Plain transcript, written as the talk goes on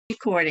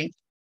Recording.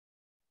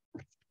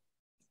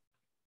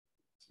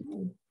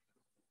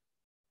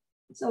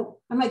 So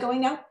am I going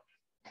now?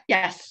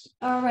 Yes.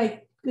 All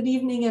right. Good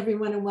evening,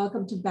 everyone, and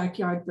welcome to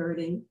Backyard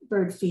Birding,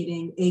 Bird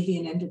Feeding,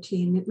 Avian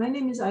Entertainment. My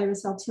name is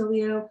Iris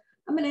Altilio.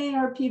 I'm an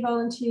AARP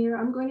volunteer.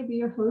 I'm going to be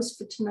your host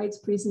for tonight's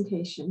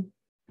presentation.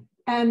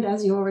 And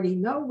as you already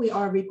know, we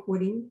are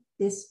recording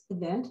this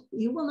event.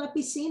 You will not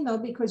be seen, though,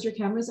 because your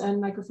cameras and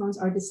microphones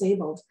are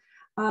disabled.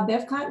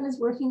 Bev Cotton is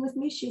working with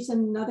me. She's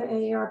another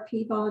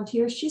AARP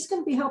volunteer. She's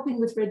going to be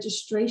helping with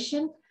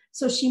registration.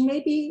 So she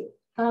may be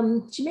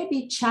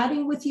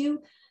chatting with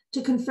you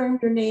to confirm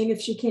your name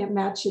if she can't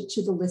match it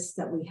to the list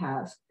that we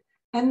have.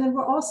 And then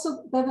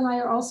Bev and I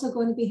are also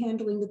going to be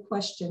handling the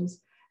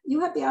questions. You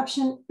have the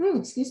option,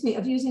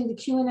 of using the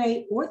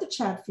Q&A or the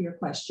chat for your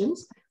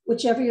questions,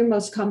 whichever you're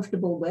most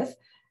comfortable with.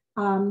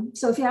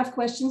 So if you have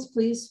questions,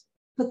 please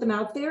put them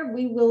out there.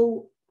 We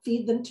will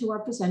feed them to our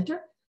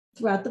presenter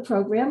throughout the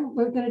program.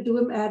 We're going to do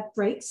them at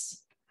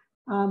breaks.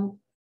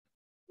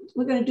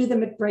 We're going to do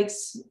them at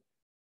breaks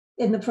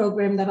in the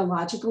program that are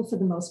logical for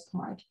the most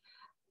part.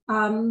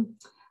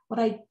 What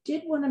I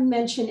did want to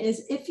mention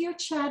is if you're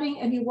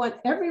chatting and you want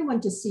everyone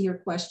to see your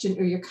question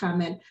or your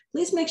comment,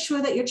 please make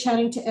sure that you're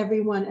chatting to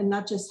everyone and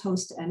not just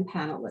host and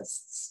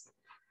panelists.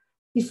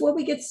 Before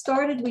we get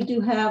started, we do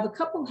have a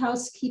couple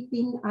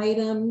housekeeping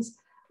items.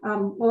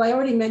 Well, I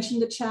already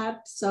mentioned the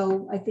chat,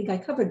 so I think I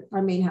covered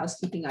our main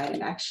housekeeping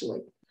item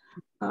actually.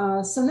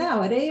 So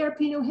now at AARP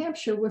New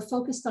Hampshire, we're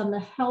focused on the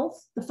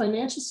health, the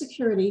financial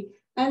security,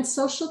 and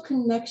social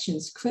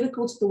connections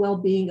critical to the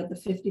well-being of the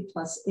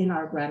 50+ in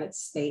our Granite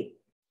State.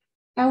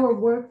 Our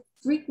work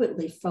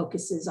frequently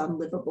focuses on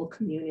livable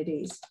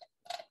communities.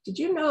 Did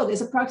you know there's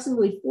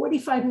approximately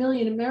 45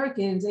 million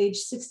Americans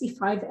aged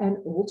 65 and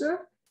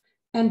older?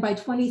 And by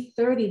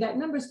 2030, that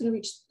number is going to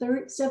reach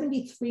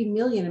 73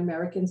 million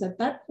Americans. At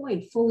that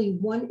point, fully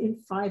 1 in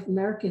 5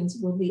 Americans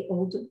will be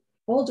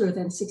older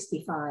than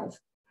 65.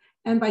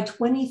 And by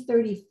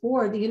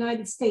 2034, the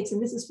United States,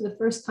 and this is for the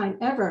first time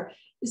ever,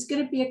 is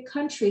going to be a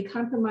country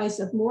comprised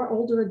of more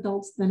older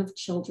adults than of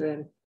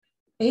children.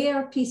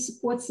 AARP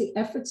supports the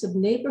efforts of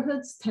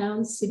neighborhoods,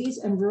 towns, cities,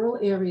 and rural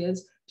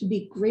areas to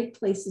be great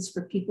places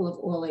for people of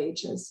all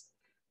ages.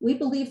 We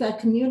believe that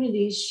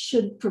communities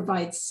should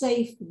provide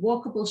safe,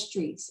 walkable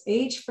streets,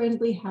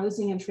 age-friendly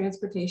housing and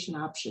transportation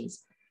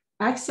options,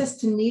 access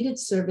to needed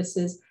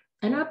services,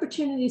 and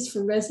opportunities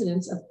for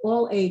residents of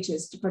all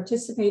ages to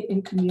participate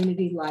in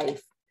community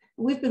life.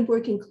 We've been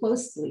working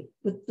closely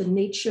with the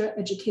nature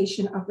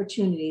education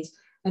opportunities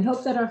and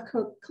hope that our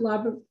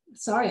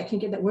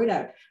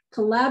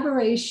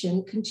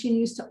collaboration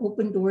continues to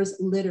open doors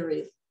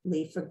literally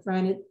for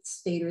Granite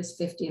Staters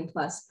 50 and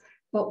plus.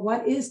 But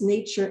what is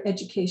nature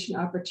education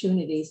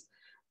opportunities?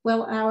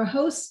 Well, our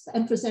host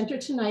and presenter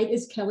tonight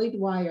is Kelly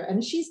Dwyer,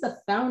 and she's the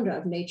founder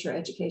of Nature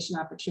Education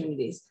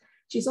Opportunities.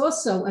 She's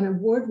also an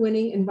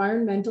award-winning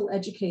environmental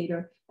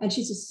educator, and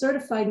she's a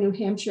certified New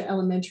Hampshire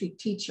elementary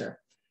teacher.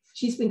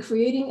 She's been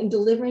creating and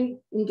delivering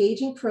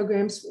engaging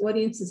programs for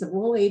audiences of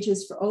all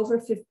ages for over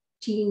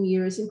 15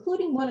 years,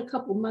 including one a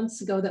couple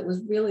months ago that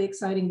was really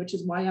exciting, which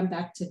is why I'm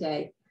back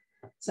today.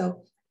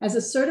 So as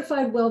a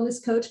certified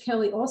wellness coach,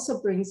 Kelly also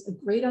brings a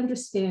great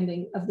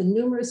understanding of the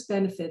numerous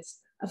benefits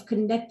of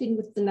connecting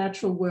with the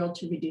natural world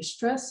to reduce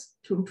stress,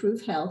 to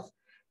improve health,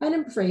 and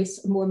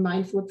embrace a more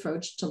mindful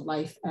approach to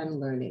life and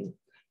learning.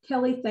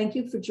 Kelly, thank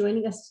you for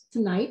joining us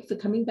tonight, for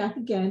coming back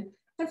again,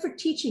 and for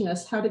teaching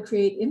us how to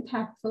create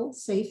impactful,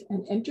 safe,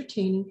 and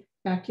entertaining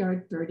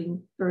backyard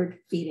bird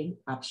feeding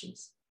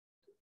options.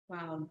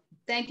 Wow,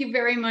 thank you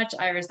very much,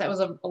 Iris. That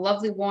was a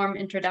lovely, warm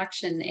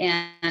introduction.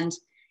 And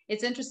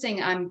it's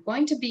interesting, I'm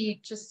going to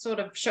be just sort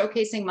of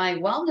showcasing my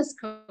wellness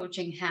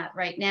coaching hat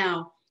right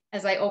now.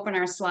 As I open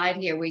our slide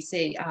here, we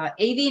say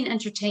avian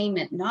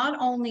entertainment. Not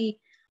only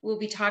will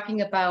be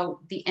talking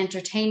about the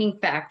entertaining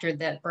factor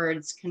that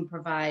birds can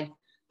provide,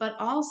 but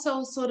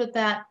also sort of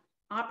that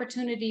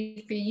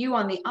opportunity for you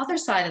on the other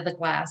side of the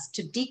glass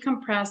to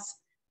decompress,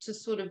 to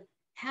sort of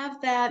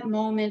have that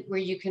moment where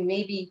you can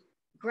maybe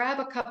grab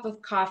a cup of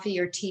coffee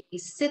or tea,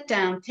 sit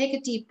down, take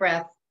a deep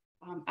breath.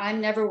 I'm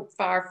never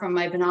far from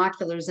my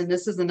binoculars, and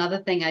this is another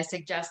thing I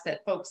suggest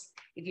that folks,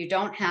 if you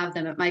don't have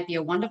them, it might be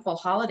a wonderful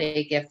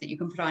holiday gift that you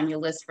can put on your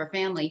list for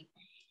family.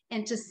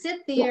 And to sit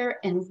there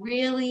and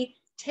really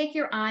take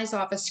your eyes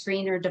off a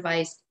screen or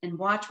device and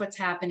watch what's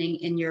happening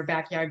in your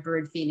backyard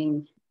bird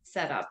feeding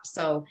setup.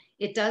 So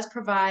it does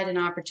provide an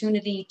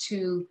opportunity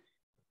to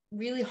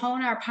really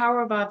hone our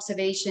power of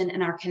observation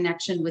and our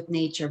connection with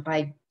nature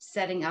by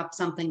setting up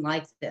something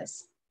like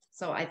this.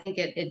 So I think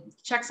it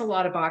checks a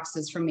lot of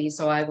boxes for me.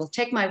 So I will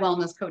take my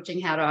wellness coaching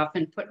hat off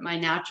and put my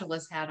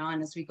naturalist hat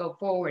on as we go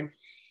forward.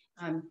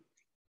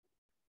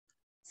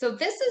 So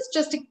this is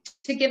just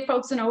to give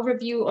folks an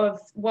overview of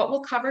what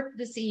we'll cover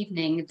this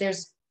evening.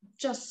 There's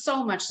just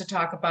so much to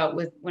talk about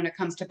when it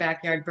comes to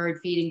backyard bird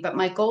feeding, but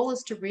my goal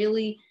is to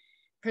really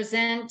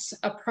present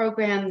a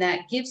program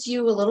that gives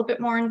you a little bit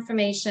more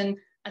information,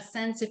 a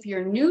sense if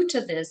you're new to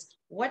this,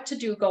 what to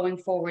do going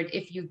forward.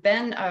 If you've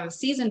been a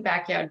seasoned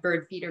backyard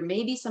bird feeder,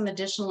 maybe some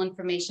additional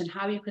information,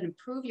 how you can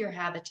improve your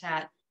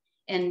habitat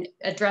and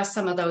address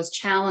some of those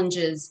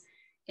challenges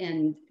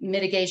and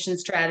mitigation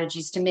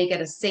strategies to make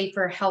it a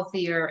safer,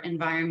 healthier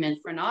environment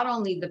for not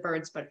only the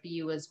birds, but for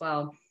you as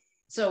well.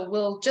 So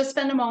we'll just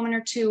spend a moment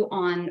or two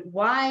on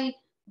why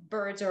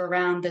birds are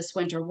around this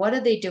winter. What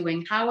are they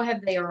doing? How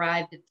have they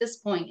arrived at this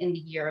point in the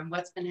year, and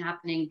what's been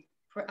happening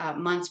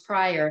months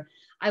prior?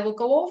 I will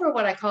go over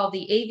what I call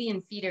the avian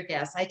feeder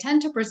guests. I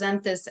tend to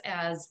present this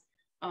as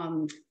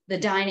the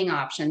dining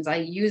options. I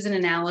use an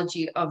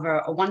analogy of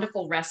a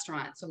wonderful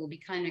restaurant. So we'll be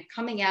kind of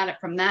coming at it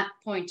from that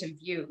point of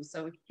view.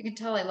 So you can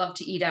tell I love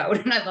to eat out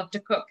and I love to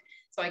cook.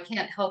 So I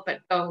can't help but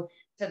go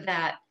to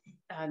that.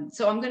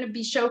 So I'm going to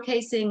be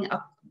showcasing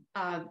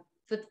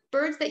the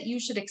birds that you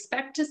should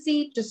expect to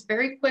see just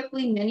very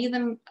quickly. Many of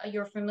them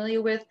you're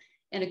familiar with.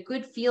 And a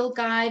good field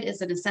guide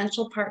is an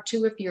essential part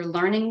too if you're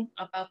learning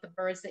about the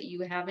birds that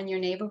you have in your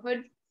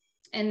neighborhood.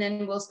 And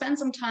then we'll spend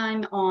some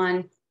time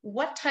on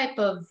what type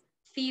of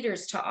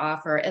feeders to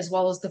offer, as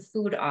well as the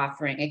food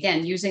offering.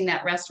 Again, using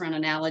that restaurant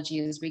analogy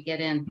as we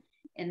get in.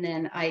 And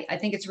then I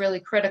think it's really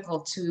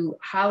critical to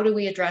how do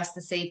we address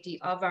the safety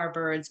of our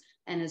birds,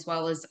 and as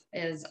well as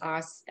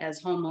us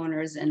as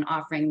homeowners, and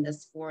offering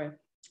this for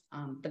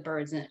the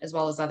birds as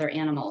well as other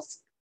animals.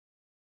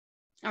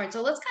 All right,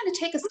 so let's kind of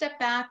take a step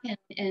back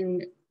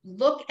and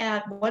look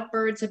at what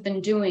birds have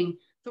been doing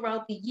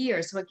throughout the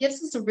year. So it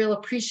gives us a real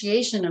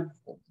appreciation of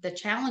the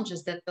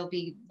challenges that they'll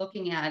be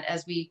looking at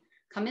as we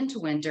come into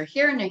winter.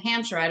 Here in New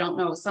Hampshire, I don't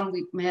know,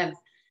 we may have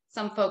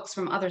some folks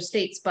from other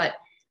states, but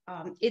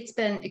it's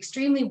been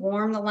extremely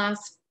warm the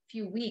last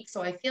few weeks.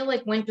 So I feel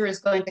like winter is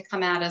going to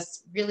come at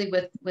us really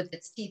with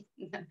its teeth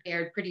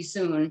bared pretty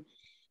soon.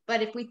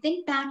 But if we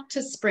think back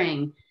to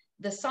spring,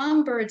 the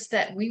songbirds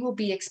that we will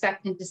be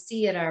expecting to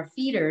see at our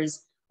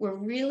feeders were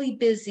really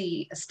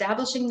busy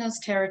establishing those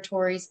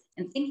territories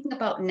and thinking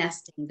about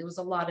nesting. There was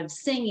a lot of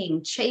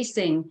singing,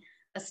 chasing,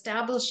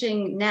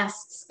 establishing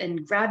nests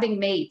and grabbing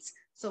mates.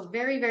 So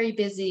very, very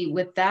busy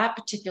with that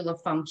particular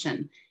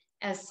function.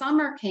 As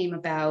summer came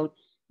about,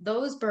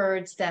 those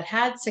birds that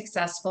had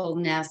successful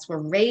nests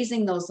were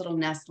raising those little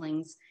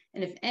nestlings.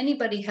 And if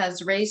anybody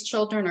has raised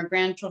children or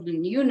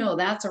grandchildren, you know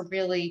that's a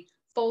really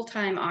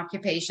full-time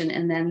occupation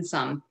and then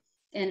some.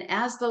 And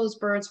as those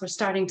birds were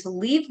starting to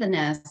leave the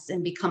nests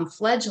and become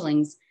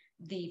fledglings,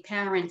 the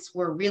parents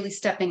were really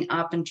stepping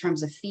up in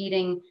terms of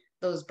feeding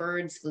those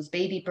birds. Those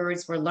baby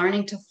birds were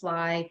learning to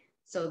fly.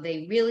 So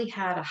they really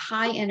had a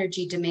high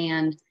energy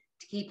demand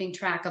to keeping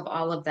track of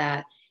all of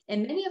that.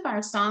 And many of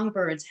our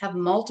songbirds have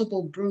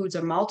multiple broods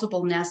or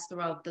multiple nests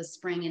throughout the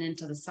spring and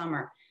into the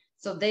summer.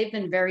 So they've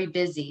been very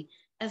busy.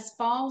 As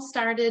fall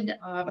started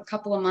a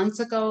couple of months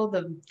ago,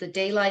 the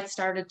daylight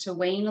started to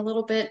wane a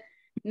little bit.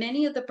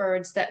 Many of the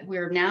birds that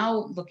we're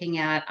now looking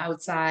at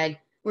outside,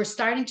 we're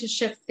starting to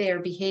shift their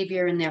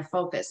behavior and their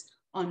focus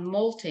on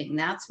molting.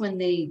 That's when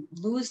they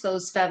lose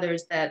those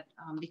feathers that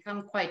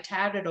become quite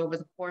tattered over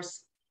the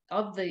course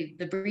of the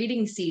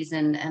breeding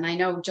season. And I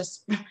know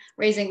just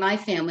raising my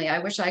family, I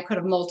wish I could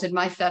have molted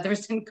my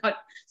feathers and got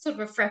sort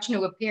of a fresh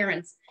new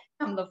appearance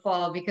come the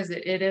fall, because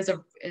it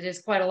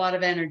is quite a lot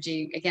of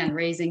energy, again,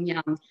 raising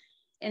young.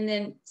 And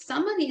then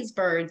some of these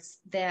birds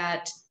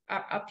that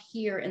are up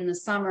here in the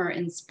summer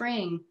and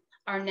spring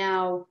are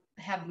now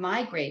have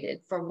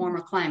migrated for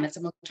warmer climates.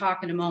 And we'll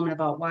talk in a moment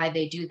about why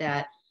they do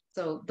that.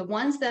 So the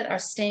ones that are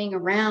staying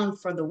around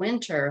for the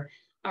winter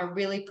are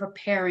really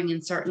preparing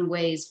in certain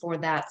ways for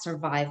that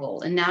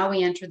survival. And now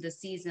we enter the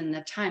season,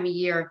 the time of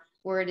year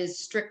where it is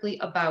strictly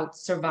about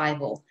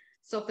survival.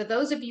 So for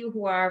those of you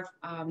who are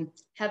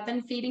have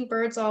been feeding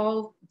birds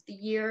all the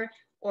year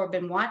or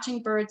been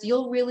watching birds,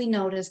 you'll really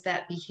notice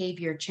that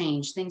behavior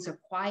change. Things are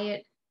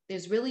quiet.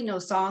 There's really no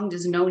song.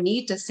 There's no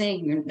need to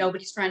sing.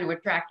 Nobody's trying to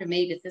attract a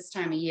mate at this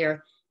time of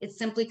year. It's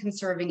simply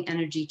conserving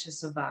energy to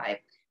survive.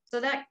 So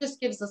that just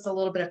gives us a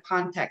little bit of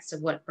context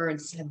of what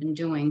birds have been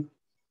doing.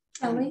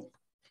 Kelly,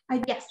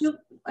 Yes.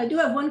 I do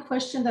have one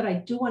question that I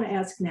do want to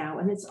ask now,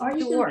 and it's, are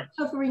you Sure. going to be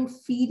covering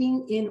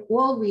feeding in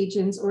all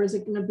regions, or is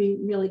it going to be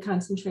really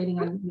concentrating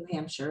on New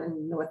Hampshire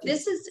and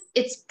Northeast?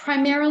 It's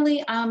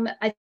primarily,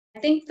 I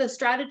think the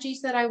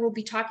strategies that I will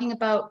be talking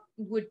about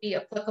would be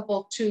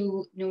applicable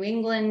to New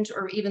England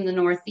or even the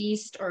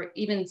Northeast or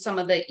even some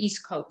of the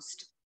East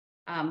Coast.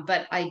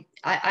 But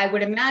I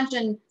would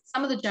imagine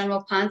some of the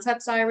general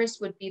concepts, Iris,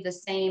 would be the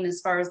same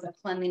as far as the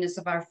cleanliness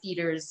of our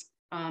feeders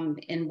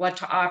and what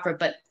to offer.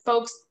 But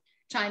folks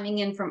chiming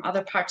in from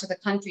other parts of the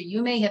country,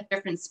 you may have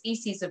different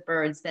species of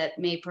birds that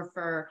may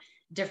prefer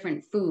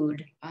different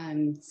food.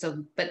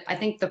 But I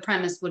think the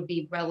premise would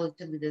be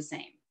relatively the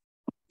same,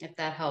 if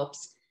that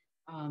helps.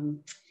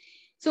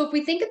 So if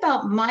we think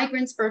about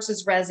migrants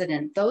versus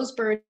resident, those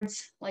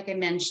birds, like I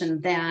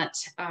mentioned, that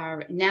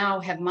are now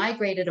have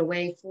migrated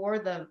away for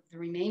the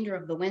remainder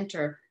of the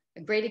winter.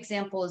 A great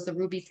example is the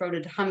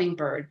ruby-throated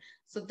hummingbird.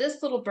 So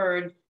this little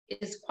bird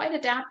is quite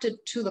adapted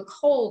to the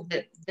cold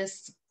that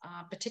this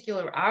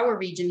particular, our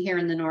region here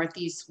in the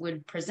Northeast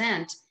would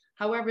present.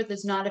 However,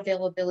 there's not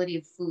availability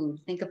of food.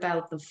 Think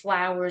about the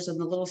flowers and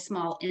the little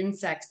small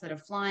insects that are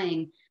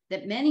flying,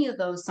 that many of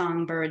those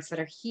songbirds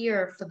that are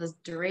here for the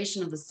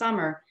duration of the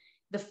summer,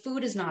 the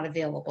food is not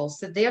available.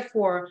 So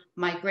therefore,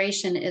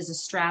 migration is a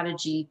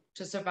strategy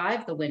to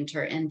survive the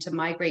winter and to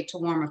migrate to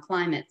warmer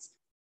climates.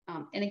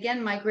 And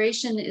again,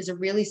 migration is a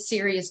really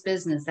serious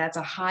business. That's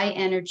a high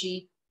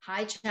energy,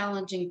 high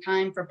challenging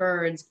time for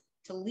birds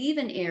to leave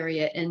an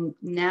area and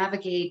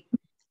navigate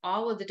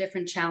all of the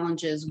different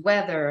challenges,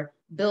 weather,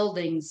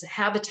 buildings,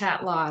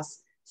 habitat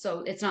loss. So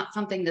it's not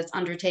something that's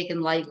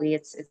undertaken lightly.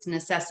 It's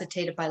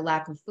necessitated by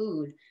lack of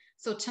food.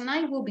 So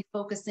tonight we'll be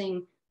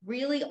focusing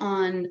really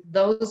on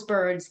those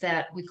birds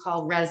that we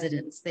call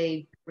residents.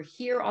 They were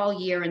here all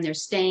year and they're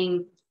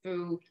staying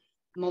through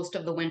most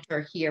of the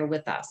winter here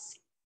with us.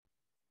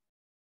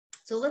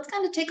 So let's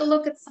kind of take a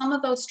look at some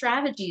of those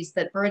strategies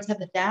that birds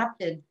have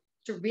adapted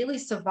to really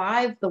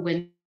survive the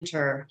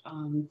winter.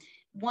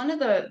 One of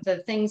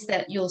the things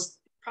that you'll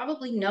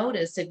probably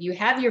notice if you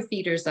have your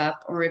feeders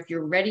up or if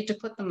you're ready to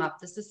put them up,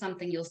 this is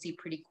something you'll see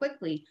pretty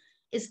quickly,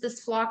 is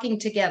this flocking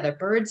together.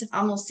 Birds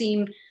almost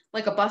seem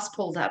like a bus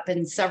pulled up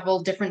and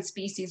several different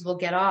species will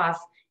get off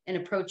and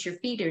approach your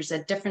feeders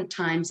at different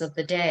times of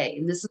the day.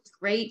 And this is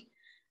great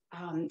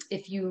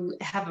if you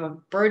have a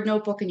bird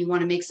notebook and you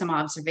want to make some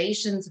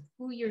observations of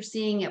who you're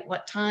seeing at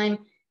what time,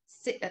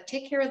 take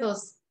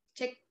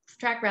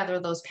track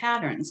of those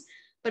patterns.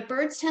 But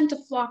birds tend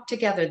to flock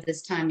together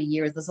this time of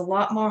year. There's a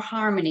lot more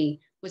harmony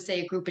with,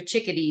 say, a group of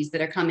chickadees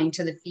that are coming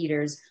to the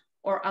feeders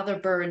or other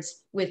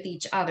birds with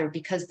each other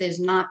because there's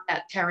not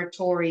that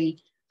territory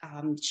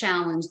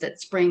challenge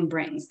that spring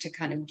brings to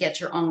kind of get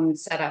your own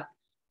setup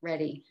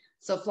ready.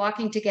 So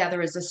flocking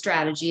together is a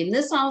strategy. And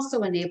this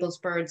also enables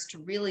birds to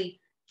really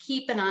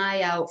keep an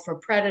eye out for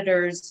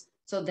predators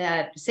so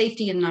that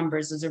safety in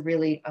numbers is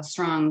a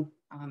strong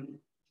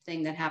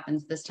thing that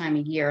happens this time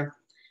of year.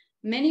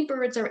 Many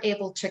birds are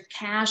able to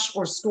cache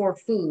or store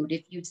food.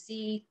 If you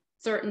see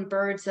certain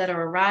birds that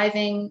are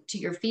arriving to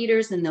your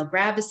feeders and they'll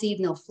grab a seed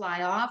and they'll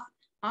fly off,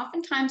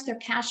 oftentimes they're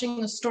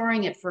caching or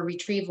storing it for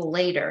retrieval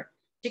later.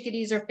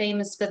 Chickadees are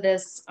famous for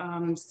this.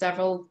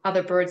 Several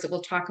other birds that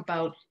we'll talk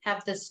about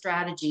have this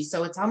strategy.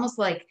 So it's almost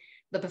like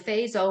the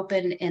buffet's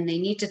open and they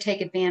need to take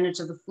advantage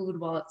of the food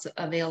while it's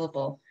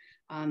available.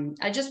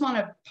 I just want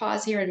to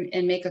pause here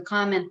and make a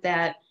comment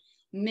that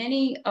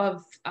many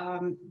of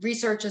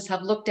researchers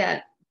have looked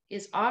at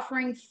is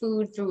offering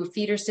food through a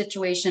feeder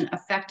situation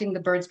affecting the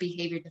bird's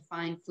behavior to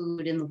find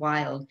food in the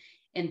wild.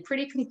 And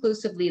pretty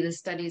conclusively, the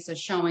studies are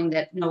showing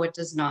that no, it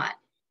does not.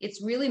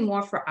 It's really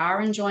more for our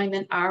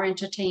enjoyment, our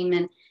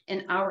entertainment,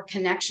 and our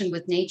connection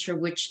with nature,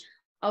 which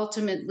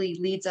ultimately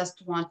leads us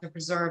to want to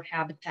preserve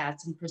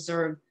habitats and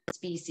preserve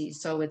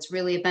species. So it's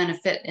really a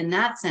benefit in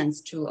that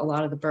sense to a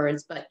lot of the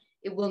birds, but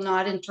it will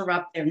not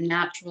interrupt their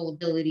natural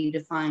ability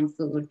to find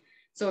food.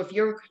 So if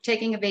you're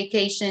taking a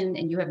vacation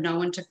and you have no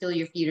one to fill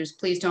your feeders,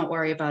 please don't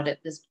worry about it.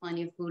 There's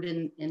plenty of food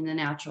in the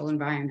natural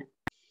environment.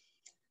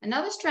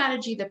 Another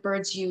strategy that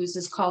birds use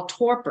is called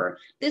torpor.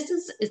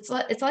 It's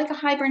like a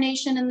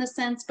hibernation in the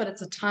sense, but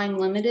it's a time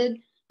limited.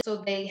 So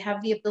they have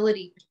the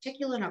ability,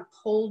 particularly on a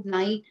cold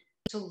night,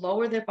 to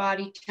lower their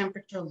body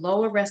temperature,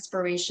 lower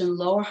respiration,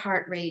 lower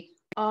heart rate,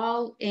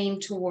 all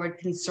aimed toward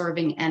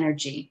conserving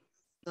energy.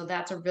 So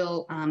that's a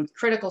real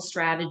critical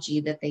strategy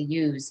that they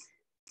use.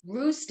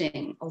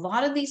 Roosting, a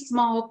lot of these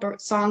small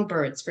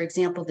songbirds, for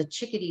example, the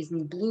chickadees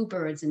and the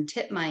bluebirds and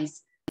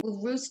titmice, will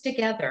roost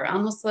together,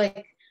 almost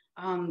like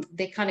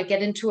they kind of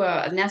get into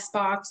a nest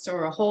box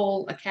or a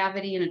hole, a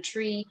cavity in a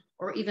tree,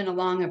 or even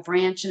along a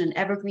branch in an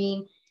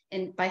evergreen.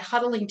 And by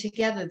huddling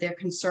together, they're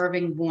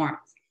conserving warmth.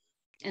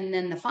 And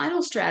then the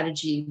final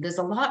strategy, there's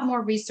a lot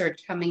more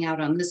research coming out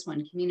on this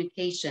one,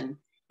 communication,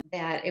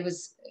 that it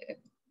was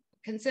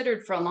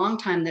considered for a long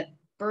time that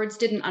birds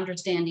didn't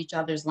understand each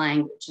other's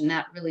language. And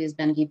that really has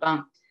been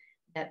debunked,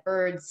 that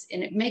birds,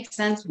 and it makes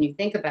sense when you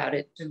think about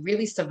it, to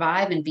really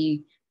survive and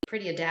be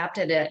pretty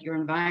adapted at your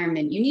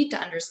environment, you need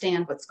to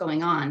understand what's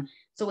going on.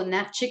 So when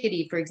that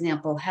chickadee, for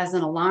example, has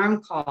an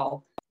alarm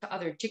call to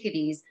other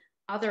chickadees,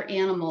 other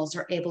animals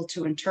are able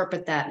to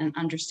interpret that and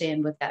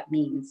understand what that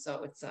means.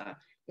 So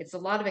it's a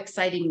lot of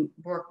exciting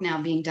work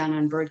now being done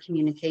on bird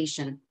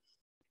communication.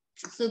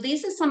 So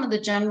these are some of the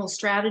general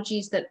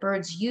strategies that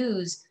birds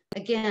use,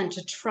 again,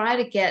 to try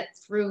to get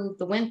through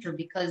the winter,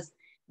 because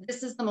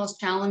this is the most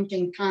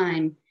challenging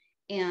time.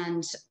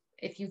 And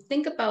if you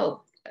think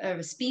about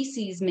a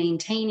species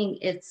maintaining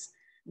its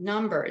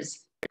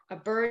numbers, a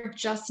bird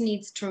just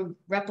needs to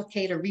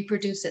replicate or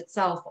reproduce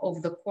itself over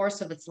the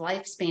course of its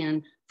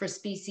lifespan for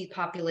species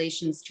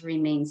populations to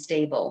remain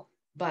stable.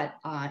 But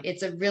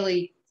it's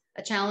a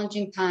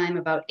challenging time.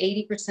 About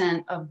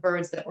 80% of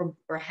birds that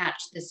were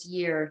hatched this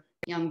year,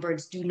 young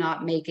birds, do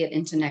not make it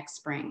into next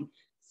spring.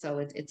 So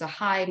it's a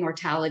high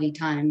mortality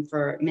time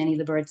for many of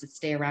the birds that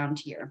stay around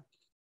here.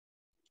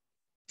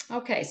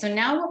 Okay, so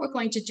now what we're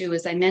going to do,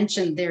 as I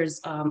mentioned, there's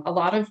a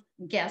lot of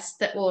guests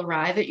that will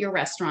arrive at your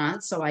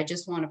restaurant. So I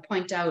just want to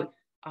point out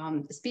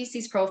the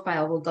species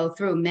profile we'll go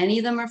through. Many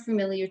of them are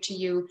familiar to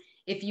you.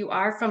 If you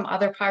are from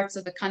other parts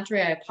of the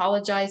country, I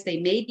apologize. They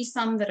may be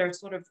some that are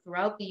sort of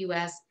throughout the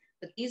US,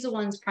 but these are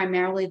ones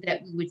primarily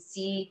that we would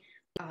see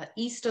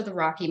east of the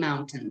Rocky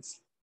Mountains.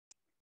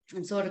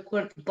 And so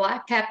the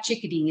black-capped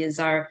chickadee is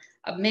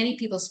many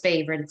people's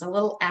favorite. It's a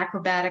little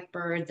acrobatic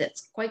bird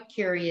that's quite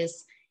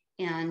curious.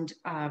 And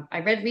I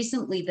read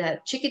recently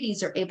that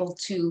chickadees are able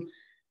to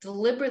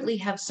deliberately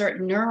have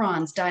certain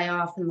neurons die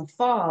off in the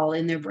fall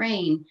in their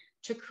brain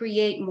to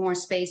create more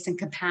space and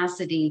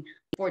capacity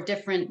for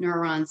different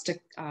neurons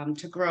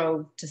to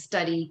grow, to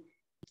study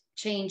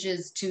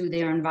changes to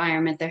their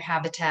environment, their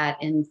habitat,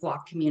 and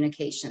flock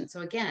communication.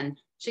 So again,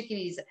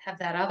 chickadees have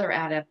that other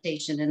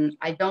adaptation, and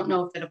I don't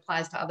know if it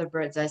applies to other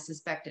birds. I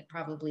suspect it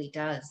probably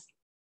does.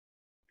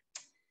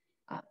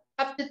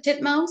 Tufted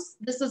titmouse.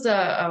 This is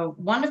a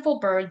wonderful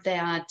bird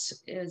that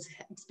has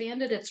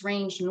expanded its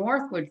range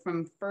northward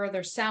from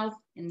further south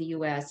in the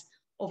US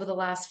over the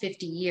last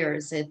 50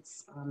 years.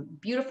 It's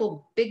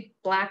beautiful, big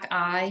black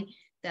eye.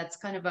 That's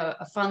kind of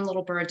a fun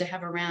little bird to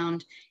have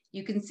around.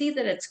 You can see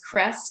that its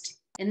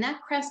crest, and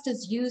that crest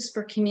is used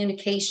for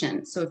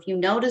communication. So if you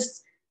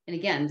notice, and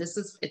again,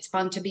 it's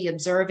fun to be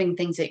observing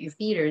things at your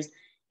feeders.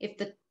 If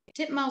the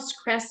titmouse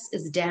crest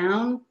is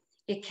down,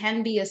 it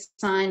can be a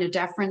sign of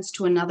deference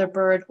to another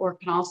bird, or it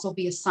can also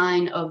be a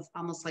sign of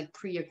almost like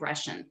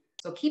pre-aggression.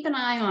 So keep an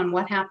eye on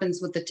what happens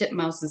with the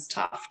titmouse's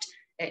tuft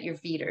at your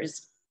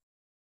feeders.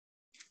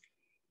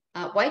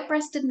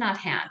 White-breasted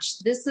nuthatch.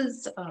 This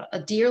is a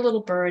dear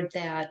little bird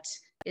that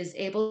is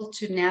able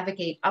to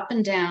navigate up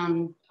and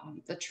down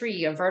the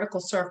tree, a vertical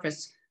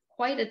surface,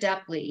 quite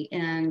adeptly.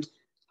 And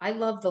I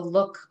love the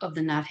look of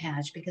the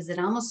nuthatch because it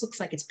almost looks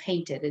like it's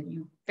painted. And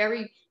you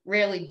very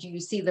rarely do you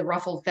see the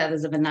ruffled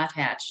feathers of a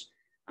nuthatch.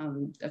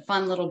 A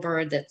fun little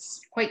bird that's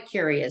quite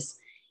curious.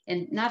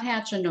 And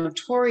nuthatch are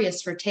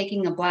notorious for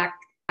taking a black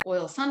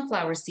oil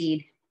sunflower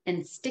seed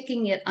and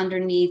sticking it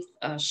underneath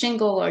a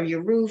shingle or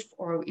your roof,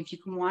 or if you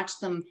can watch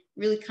them,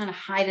 really kind of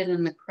hide it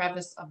in the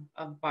crevice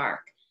of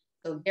bark.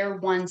 So they're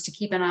ones to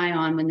keep an eye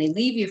on when they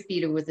leave your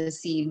feeder with a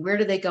seed. Where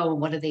do they go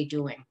and what are they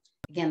doing?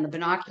 Again, the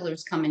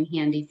binoculars come in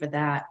handy for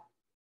that.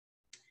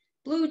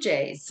 Blue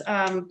jays.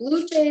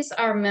 Blue jays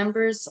are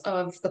members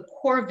of the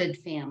corvid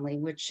family,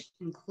 which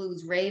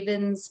includes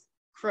ravens,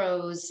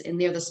 crows, and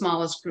they're the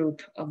smallest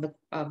group of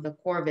the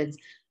corvids.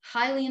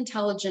 Highly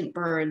intelligent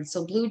birds.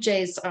 So blue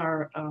jays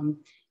are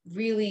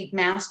really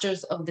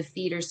masters of the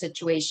feeder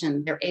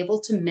situation. They're able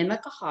to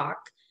mimic a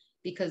hawk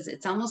because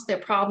it's almost their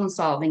problem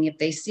solving. If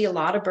they see a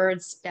lot of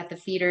birds at the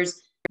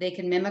feeders, they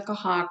can mimic a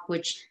hawk,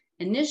 which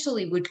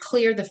initially would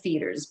clear the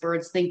feeders.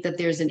 Birds think that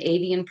there's an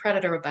avian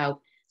predator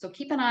about. So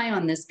keep an eye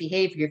on this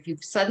behavior. If you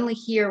suddenly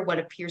hear what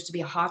appears to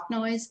be a hawk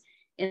noise,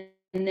 and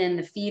then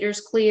the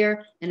feeders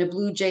clear and a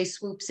blue jay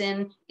swoops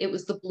in, it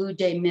was the blue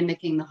jay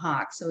mimicking the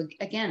hawk. So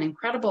again,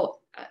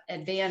 incredible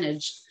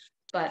advantage,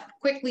 but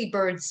quickly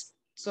birds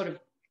sort of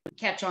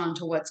catch on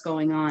to what's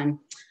going on.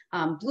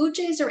 Blue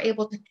jays are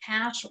able to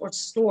cache or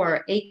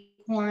store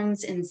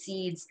acorns and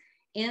seeds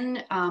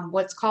in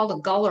what's called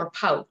a gull or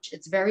pouch.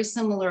 It's very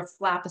similar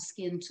flap of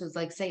skin to,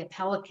 like, say, a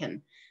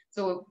pelican.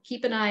 So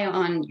keep an eye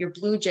on your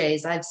blue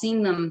jays. I've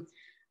seen them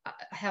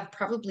have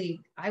probably,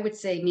 I would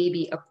say,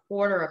 maybe a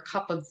quarter a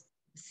cup of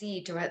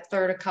seed to a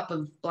third a cup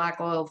of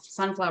black oil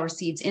sunflower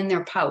seeds in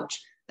their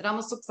pouch. It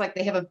almost looks like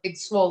they have a big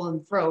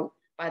swollen throat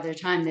by the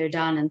time they're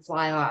done and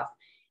fly off.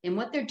 And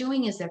what they're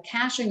doing is they're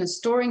caching or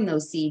storing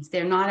those seeds.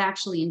 They're not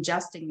actually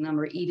ingesting them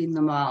or eating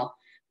them all.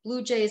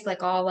 Blue jays,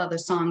 like all other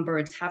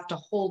songbirds, have to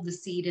hold the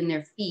seed in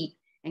their feet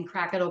and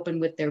crack it open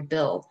with their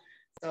bill.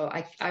 So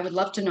I would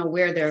love to know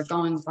where they're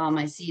going with all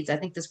my seeds. I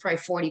think there's probably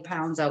 40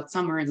 pounds out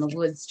somewhere in the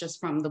woods just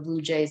from the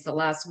blue jays the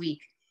last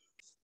week.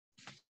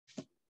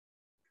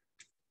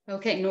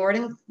 Okay,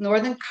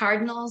 northern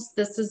cardinals.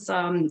 This is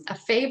a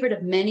favorite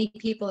of many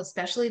people,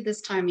 especially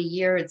this time of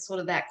year. It's sort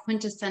of that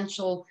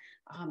quintessential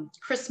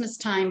Christmas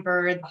time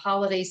bird, the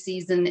holiday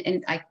season.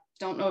 And I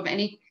don't know of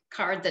any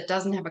card that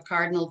doesn't have a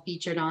cardinal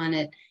featured on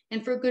it.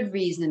 And for good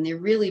reason. They're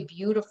really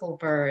beautiful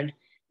bird.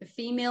 The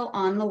female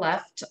on the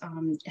left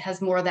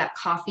has more of that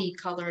coffee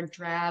colored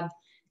drab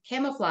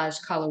camouflage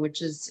color,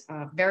 which is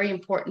very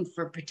important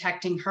for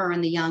protecting her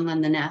and the young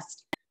on the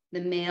nest. The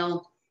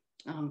male,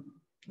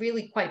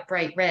 really quite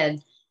bright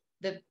red.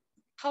 The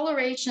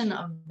coloration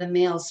of the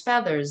male's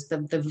feathers,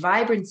 the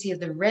vibrancy of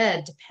the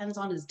red depends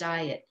on his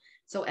diet.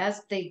 So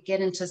as they get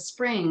into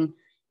spring,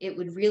 it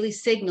would really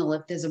signal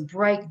if there's a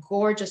bright,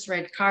 gorgeous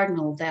red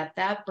cardinal that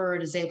that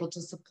bird is able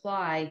to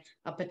supply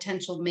a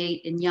potential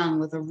mate and young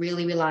with a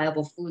really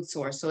reliable food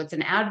source. So it's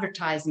an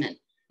advertisement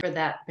for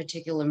that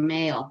particular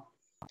male.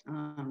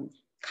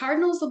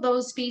 Cardinals are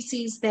those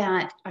species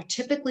that are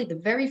typically the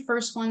very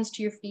first ones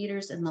to your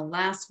feeders and the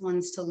last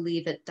ones to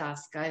leave at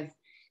dusk. I've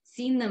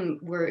seen them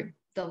where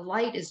the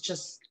light is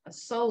just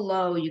so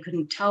low, you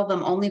can tell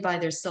them only by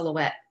their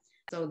silhouette.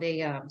 So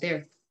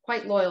they're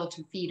quite loyal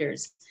to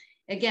feeders.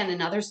 Again,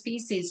 in other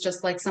species,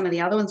 just like some of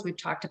the other ones we've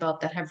talked about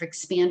that have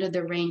expanded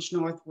their range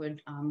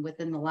northward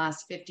within the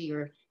last 50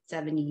 or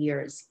 70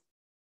 years.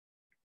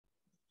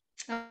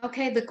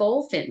 Okay, the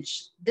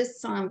goldfinch.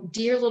 This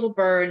dear little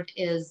bird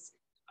is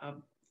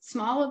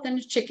smaller than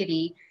a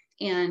chickadee,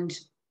 and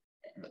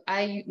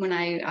when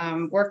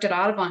I worked at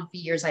Audubon for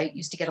years, I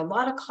used to get a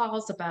lot of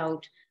calls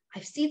about, I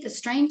see this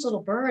strange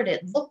little bird.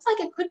 It looks like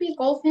it could be a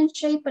goldfinch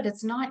shape, but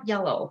it's not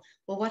yellow.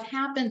 Well, what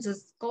happens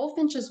is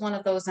goldfinch is one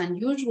of those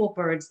unusual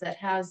birds that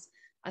has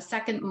a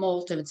second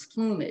molt of its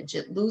plumage.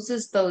 It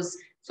loses those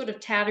sort of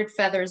tattered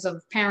feathers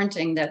of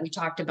parenting that we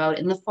talked about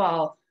in the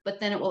fall, but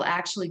then it will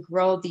actually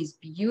grow these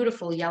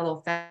beautiful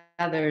yellow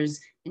feathers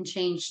and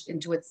change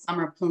into its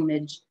summer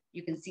plumage.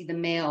 You can see the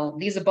male.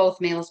 These are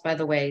both males, by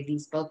the way,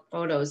 these both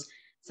photos.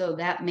 So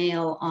that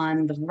male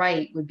on the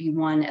right would be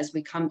one as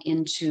we come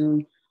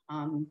into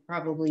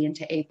probably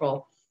into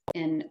April.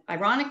 And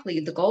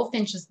ironically, the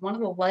goldfinch is one of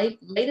the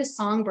latest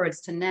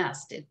songbirds to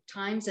nest. It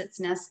times its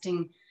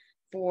nesting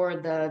for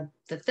the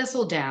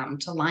thistledown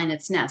to line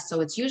its nest.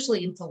 So it's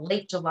usually until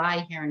late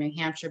July here in New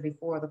Hampshire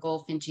before the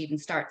goldfinch even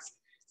starts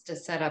to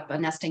set up a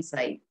nesting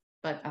site.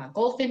 But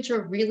goldfinch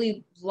are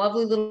really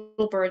lovely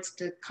little birds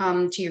to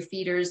come to your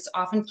feeders.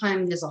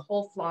 Oftentimes there's a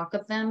whole flock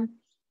of them.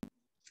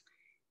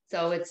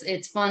 So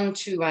it's fun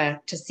to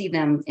see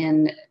them.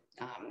 And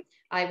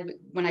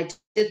when I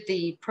did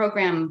the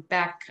program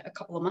back a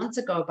couple of months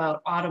ago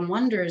about autumn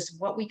wonders,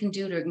 what we can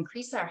do to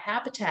increase our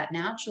habitat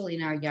naturally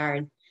in our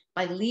yard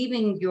by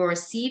leaving your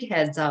seed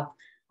heads up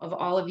of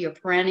all of your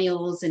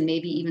perennials and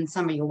maybe even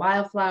some of your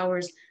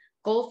wildflowers.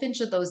 Goldfinch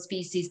are those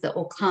species that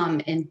will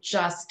come and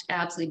just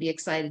absolutely be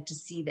excited to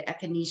see the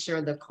echinacea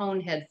or the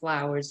conehead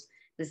flowers,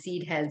 the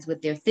seed heads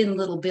with their thin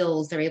little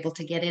bills. They're able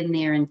to get in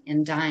there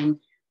and dine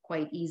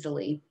quite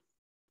easily.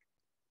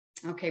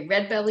 Okay,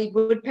 red-bellied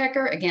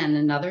woodpecker, again,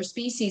 another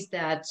species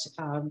that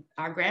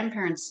our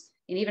grandparents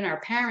and even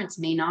our parents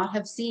may not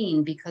have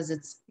seen because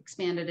it's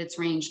expanded its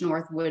range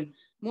northward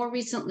more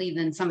recently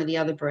than some of the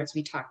other birds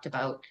we talked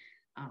about.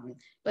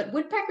 But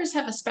woodpeckers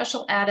have a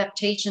special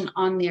adaptation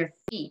on their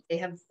feet. They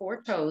have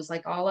 4 toes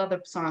like all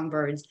other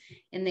songbirds,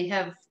 and they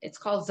have, it's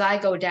called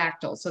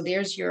zygodactyl. So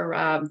there's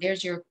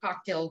your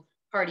cocktail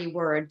party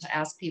word to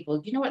ask people,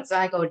 do you know what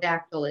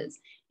zygodactyl is?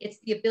 It's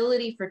the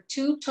ability for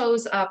 2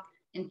 toes up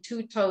and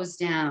 2 toes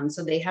down.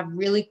 So they have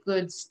really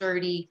good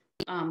sturdy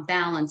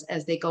balance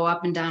as they go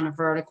up and down a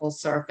vertical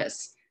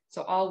surface.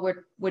 So all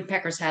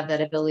woodpeckers have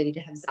that ability to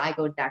have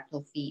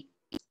zygodactyl feet.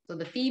 So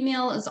the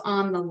female is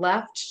on the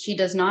left. She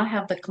does not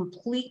have the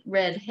complete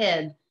red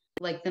head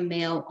like the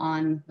male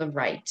on the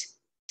right.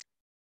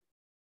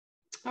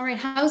 All right,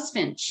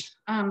 housefinch.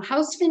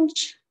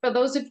 Housefinch, for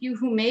those of you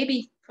who may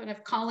be kind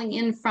of calling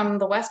in from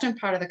the western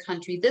part of the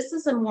country, this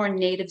is a more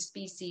native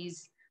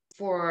species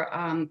for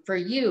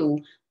you.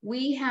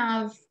 We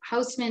have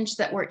housefinch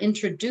that were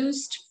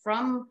introduced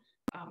from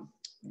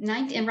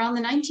around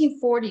the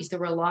 1940s. There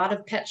were a lot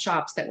of pet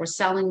shops that were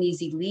selling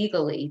these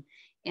illegally.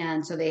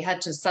 And so they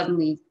had to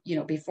suddenly,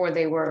 before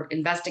they were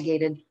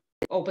investigated,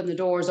 open the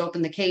doors,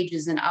 open the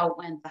cages, and out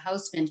went the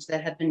housefinch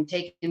that had been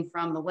taken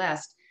from the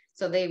West.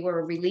 So they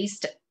were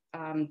released,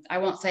 I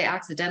won't say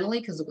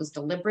accidentally because it was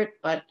deliberate,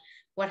 but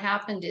what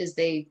happened is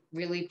they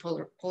really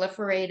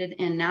proliferated.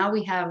 And now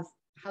we have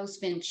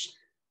housefinch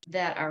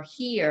that are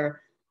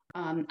here.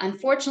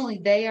 Unfortunately,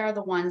 they are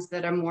the ones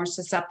that are more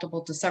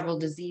susceptible to several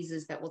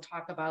diseases that we'll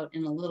talk about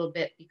in a little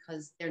bit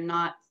because they're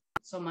not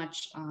so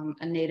much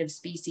a native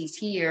species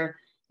here,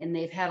 and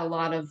they've had a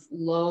lot of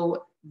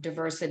low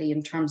diversity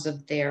in terms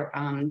of their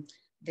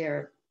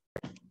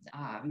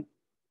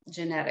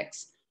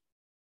genetics.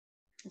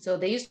 So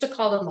they used to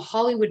call them the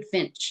Hollywood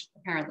finch,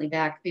 apparently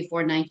back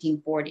before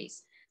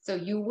 1940s. So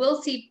you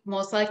will see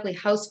most likely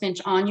house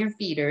finch on your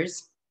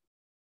feeders.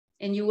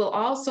 And you will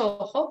also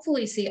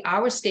hopefully see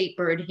our state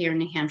bird here in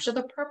New Hampshire,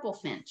 the purple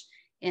finch.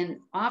 And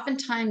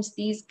oftentimes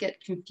these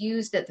get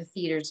confused at the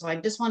feeders. So I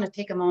just want to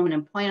take a moment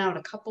and point out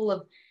a couple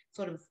of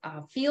sort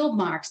of field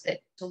marks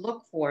to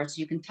look for so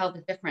you can tell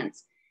the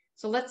difference.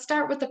 So let's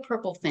start with the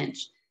purple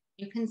finch.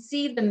 You can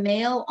see the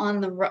male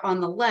on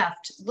the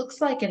left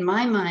looks like, in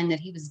my mind, that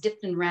he was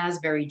dipped in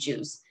raspberry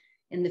juice.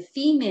 And the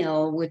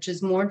female, which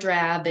is more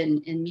drab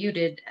and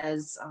muted,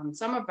 as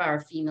some of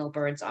our female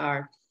birds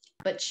are,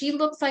 but she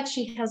looks like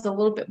she has a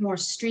little bit more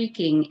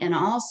streaking. And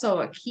also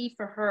a key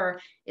for her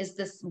is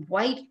this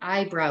white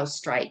eyebrow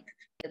stripe.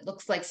 It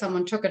looks like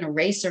someone took an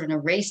eraser and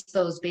erased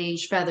those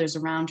beige feathers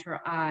around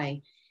her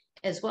eye,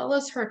 as well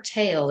as her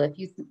tail. If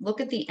you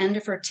look at the end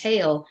of her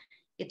tail,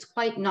 it's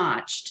quite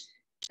notched,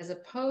 as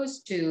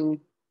opposed to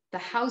the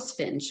house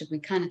finch. If we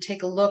kind of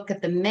take a look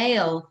at the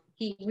male,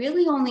 he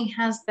really only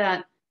has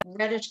that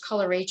reddish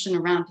coloration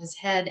around his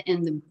head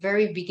and the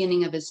very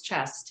beginning of his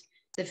chest.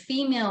 The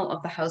female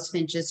of the house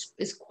finch is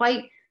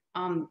quite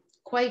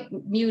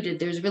muted.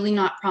 There's really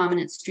not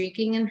prominent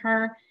streaking in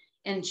her,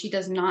 and she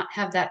does not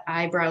have that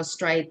eyebrow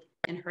stripe,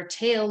 and her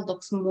tail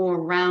looks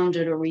more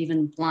rounded or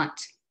even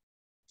blunt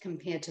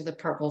compared to the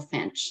purple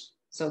finch.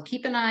 So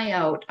keep an eye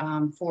out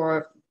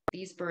for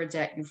these birds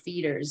at your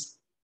feeders.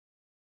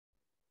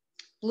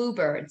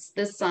 Bluebirds.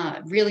 This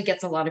really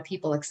gets a lot of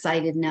people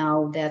excited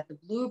now that the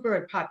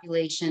bluebird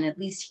population, at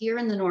least here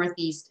in the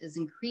Northeast, is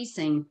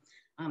increasing.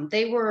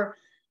 They were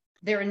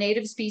They're a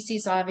native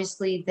species,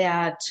 obviously,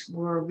 that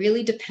were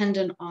really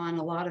dependent on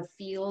a lot of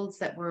fields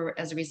that were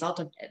as a result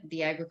of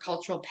the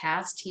agricultural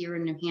past here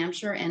in New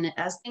Hampshire. And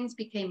as things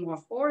became more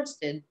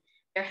forested,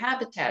 their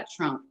habitat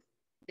shrunk.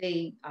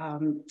 They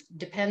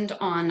depend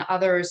on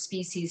other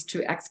species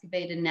to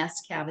excavate a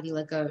nest cavity,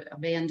 like a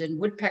abandoned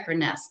woodpecker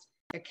nest.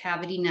 They're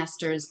cavity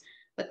nesters,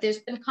 but there's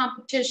been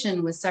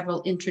competition with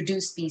several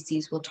introduced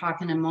species, we'll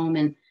talk in a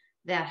moment,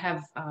 that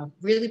have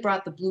really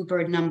brought the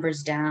bluebird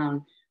numbers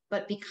down.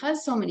 But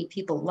because so many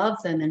people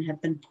love them and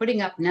have been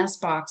putting up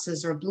nest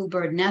boxes or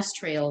bluebird nest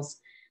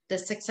trails, the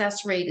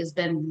success rate has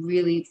been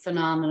really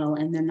phenomenal,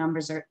 and their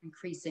numbers are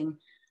increasing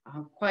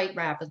quite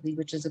rapidly,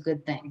 which is a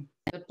good thing.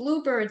 But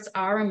bluebirds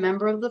are a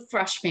member of the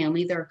thrush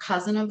family. They're a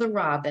cousin of the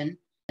robin.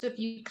 So if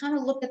you kind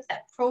of look at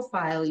that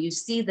profile, you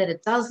see that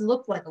it does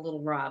look like a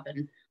little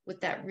robin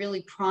with that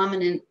really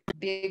prominent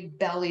big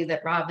belly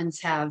that robins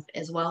have,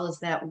 as well as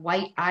that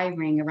white eye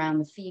ring around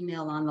the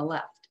female on the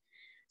left.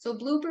 So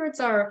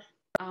bluebirds are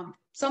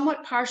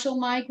somewhat partial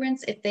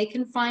migrants. If they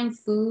can find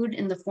food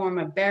in the form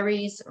of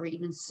berries or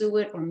even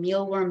suet or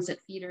mealworms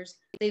at feeders,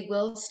 they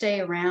will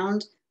stay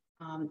around.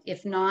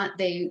 If not,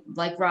 they,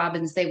 like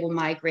robins, they will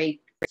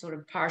migrate sort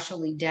of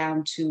partially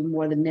down to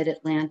more the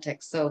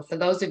mid-Atlantic. So for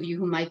those of you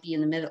who might be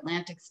in the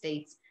mid-Atlantic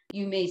states,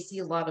 you may see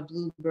a lot of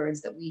bluebirds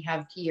that we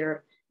have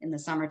here in the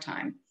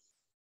summertime.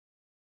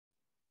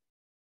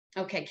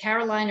 Okay,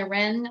 Carolina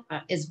wren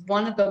is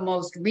one of the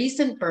most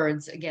recent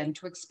birds, again,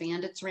 to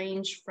expand its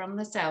range from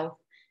the south.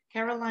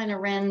 Carolina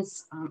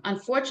wrens,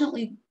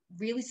 unfortunately,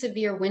 really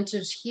severe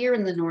winters here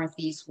in the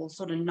Northeast will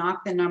sort of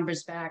knock the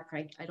numbers back.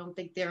 I don't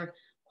think they're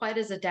quite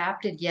as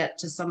adapted yet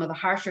to some of the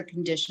harsher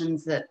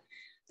conditions that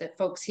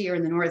folks here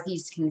in the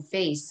Northeast can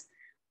face.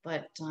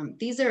 But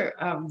these are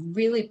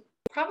really,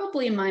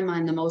 probably in my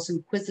mind, the most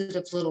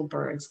inquisitive little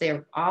birds.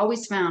 They're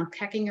always found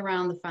pecking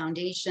around the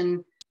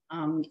foundation,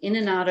 in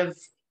and out of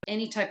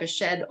any type of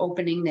shed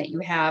opening that you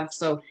have.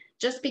 So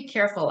just be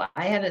careful.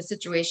 I had a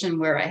situation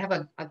where I have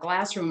a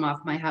glass room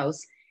off my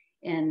house,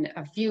 and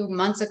a few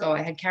months ago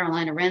I had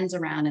Carolina wrens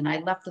around, and I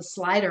left the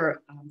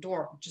slider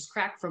door just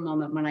cracked for a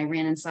moment when I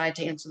ran inside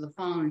to answer the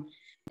phone.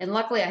 And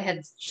luckily I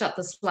had shut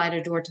the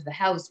slider door to the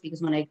house,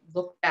 because when I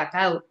looked back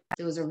out,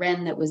 there was a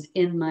wren that was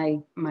in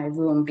my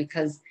room,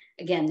 because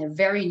again, they're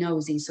very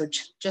nosy. So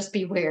just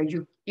beware.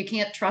 You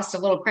can't trust a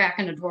little crack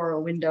in a door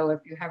or window if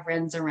you have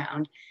wrens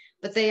around.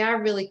 But they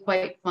are really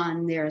quite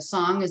fun. Their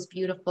song is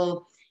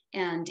beautiful.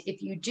 And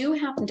if you do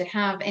happen to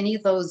have any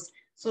of those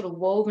sort of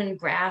woven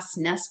grass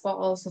nest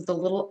balls with a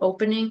little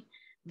opening,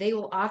 they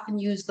will often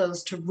use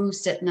those to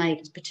roost at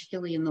night,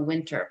 particularly in the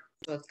winter.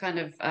 So it's kind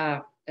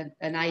of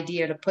an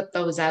idea to put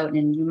those out,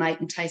 and you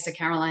might entice a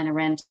Carolina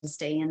wren to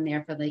stay in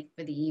there for the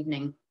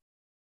evening.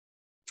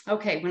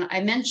 Okay, when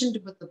I mentioned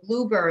with the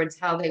bluebirds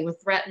how they were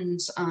threatened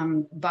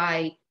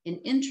by an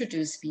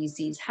introduced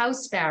species,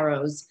 house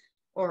sparrows,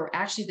 or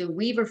actually the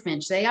weaver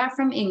finch, they are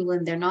from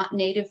England. They're not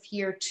native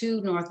here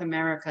to North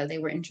America. They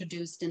were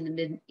introduced in the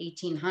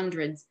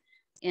mid-1800s,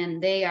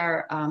 and they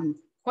are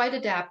quite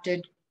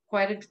adapted,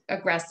 quite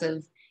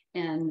aggressive,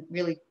 and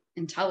really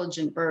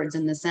intelligent birds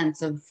in the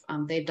sense of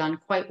they've done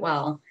quite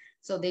well.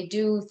 So they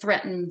do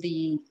threaten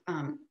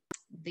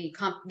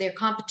their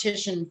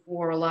competition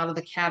for a lot of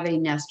the cavity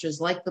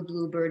nesters, like the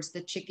bluebirds,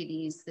 the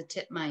chickadees, the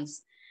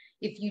titmice.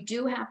 If you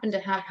do happen to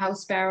have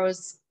house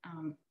sparrows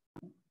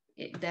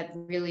that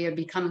really are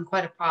becoming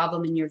quite a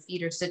problem in your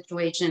feeder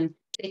situation,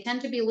 they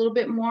tend to be a little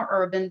bit more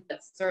urban, but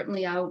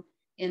certainly out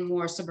in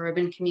more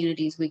suburban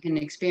communities we can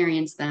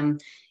experience them.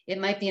 It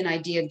might be an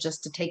idea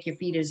just to take your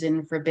feeders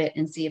in for a bit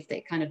and see if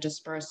they kind of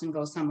disperse and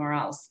go somewhere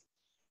else.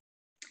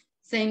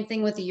 Same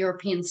thing with the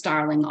European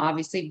starling.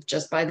 Obviously,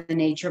 just by the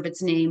nature of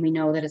its name, we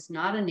know that it's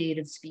not a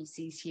native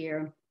species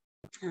here.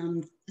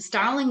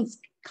 Starlings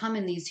come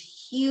in these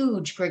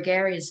huge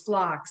gregarious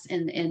flocks,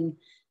 and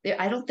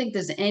I don't think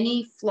there's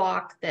any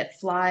flock that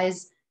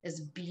flies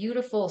as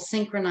beautiful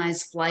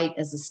synchronized flight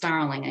as a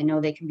starling. I know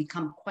they can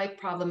become quite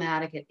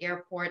problematic at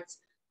airports.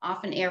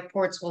 Often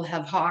airports will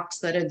have hawks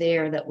that are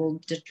there that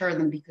will deter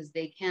them, because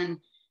they can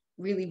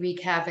really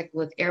wreak havoc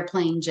with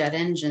airplane jet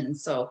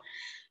engines. So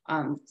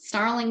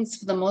starlings,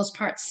 for the most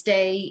part,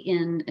 stay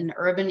in an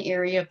urban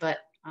area, but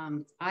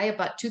I have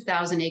about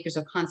 2,000 acres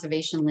of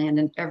conservation land,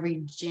 and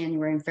every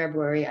January and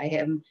February I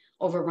am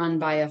overrun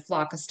by a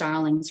flock of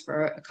starlings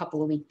for a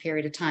couple of week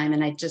period of time,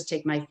 and I just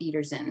take my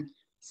feeders in.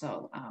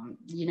 So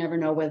you never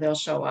know where they'll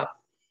show up.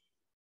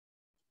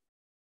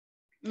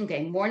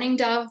 Okay, mourning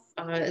dove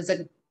is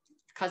a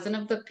cousin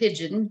of the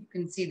pigeon. You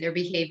can see their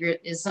behavior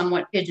is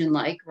somewhat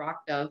pigeon-like,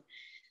 rock dove.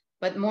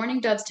 But mourning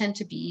doves tend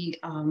to be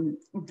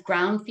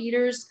ground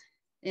feeders,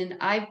 and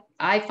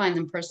I find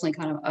them personally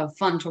kind of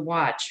fun to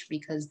watch,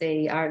 because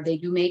they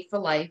do mate for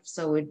life.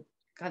 So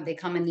they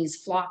come in these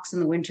flocks in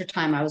the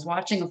wintertime. I was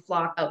watching a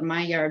flock out in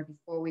my yard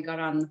before we got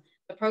on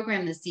the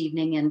program this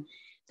evening, and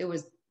there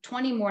was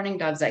 20 mourning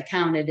doves I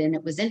counted, and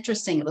it was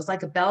interesting. It was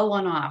like a bell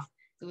went off.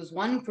 There was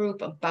one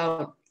group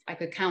I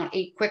could count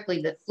 8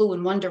 quickly that flew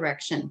in one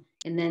direction,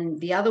 and then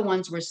the other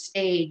ones were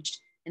staged,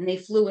 and they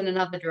flew in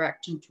another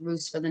direction to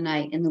roost for the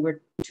night. And there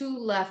were two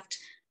left,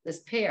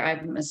 this pair,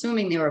 I'm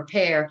assuming they were a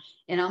pair,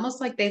 and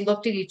almost like they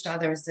looked at each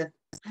other as if,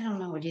 I don't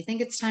know, do you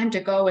think it's time to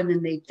go? And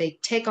then they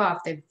take off,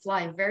 they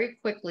fly very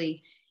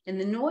quickly.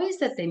 And the noise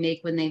that they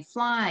make when they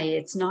fly,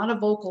 it's not a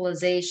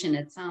vocalization.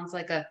 It sounds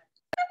like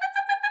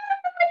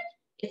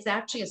it's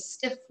actually a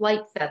stiff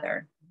flight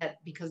feather, that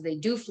because they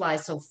do fly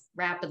so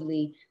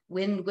rapidly,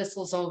 wind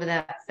whistles over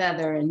that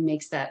feather and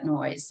makes that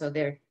noise. So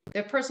they're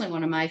personally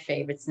one of my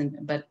favorites,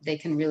 but they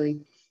can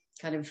really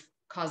kind of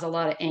cause a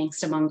lot of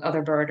angst among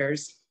other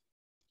birders.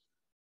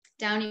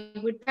 Downy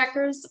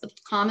woodpeckers, a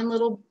common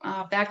little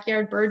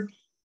backyard bird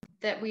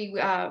that we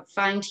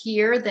find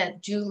here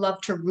that do love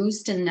to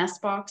roost in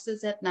nest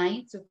boxes at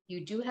night. So if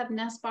you do have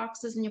nest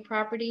boxes in your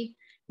property,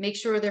 make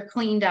sure they're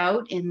cleaned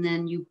out, and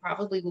then you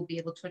probably will be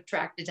able to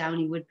attract a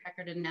downy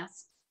woodpecker to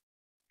nest.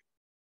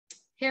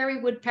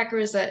 Hairy woodpecker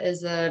is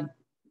a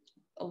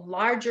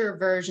larger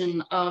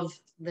version of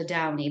the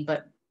downy,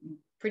 but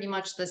pretty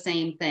much the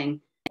same thing.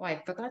 Oh,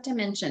 I forgot to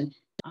mention,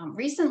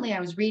 recently I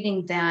was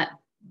reading that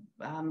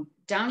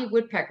downy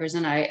woodpeckers,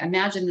 and I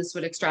imagine this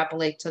would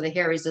extrapolate to the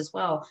hairies as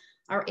well,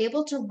 are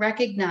able to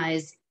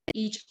recognize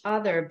each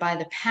other by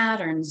the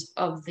patterns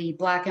of the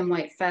black and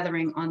white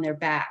feathering on their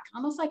back,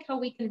 almost like how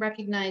we can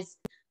recognize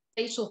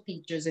facial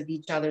features of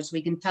each other, so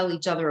we can tell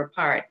each other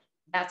apart.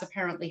 That's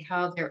apparently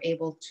how they're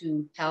able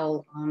to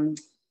tell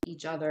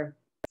each other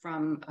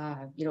from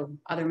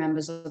other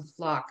members of the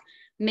flock.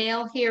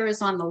 Male here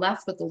is on the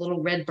left with the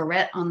little red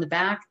barrette on the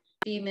back.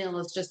 Female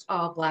is just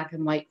all black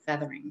and white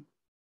feathering.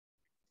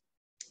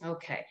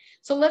 Okay,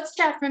 so let's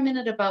chat for a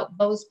minute about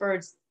those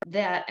birds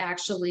that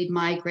actually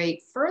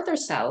migrate further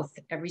south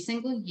every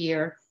single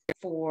year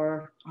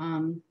for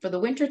the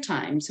winter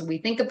time. So we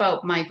think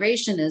about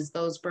migration as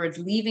those birds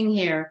leaving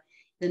here,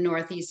 the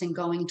Northeast, and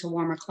going to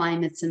warmer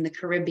climates in the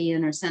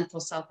Caribbean or Central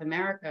South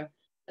America.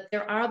 But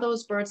there are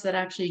those birds that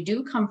actually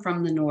do come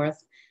from the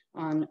north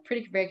on a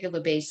pretty regular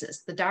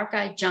basis. The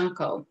dark-eyed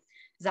junco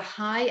is a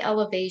high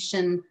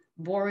elevation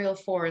boreal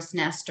forest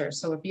nester.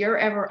 So if you're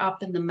ever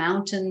up in the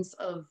mountains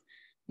of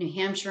New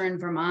Hampshire and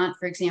Vermont,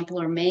 for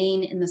example, or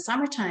Maine, in the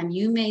summertime,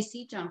 you may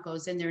see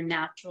juncos in their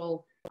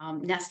natural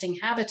nesting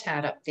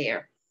habitat up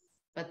there.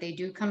 But they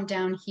do come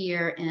down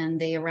here, and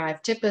they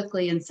arrive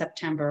typically in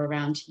September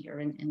around here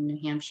in New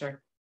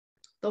Hampshire.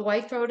 The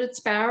white-throated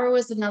sparrow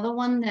is another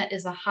one that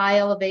is a high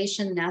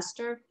elevation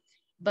nester,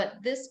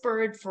 but this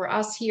bird for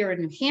us here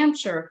in New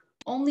Hampshire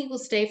only will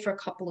stay for a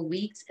couple of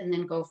weeks and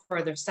then go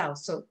further south.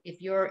 So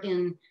if you're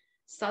in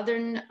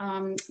southern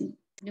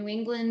New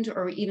England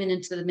or even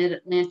into the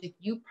mid-Atlantic,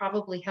 you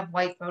probably have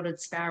white-throated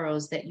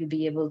sparrows that you'd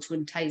be able to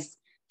entice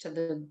to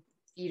the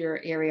feeder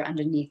area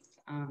underneath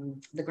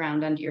the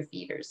ground under your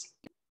feeders.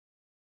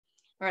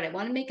 All right, I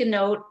want to make a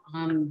note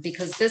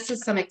because this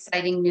is some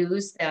exciting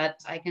news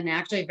that I can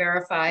actually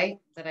verify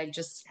that I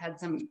just had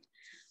some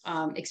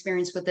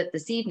experience with it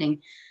this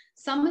evening.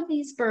 Some of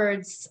these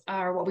birds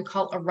are what we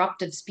call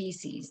eruptive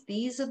species.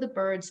 These are the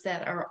birds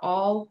that are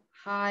all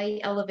high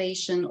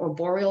elevation or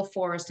boreal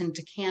forest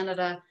into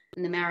Canada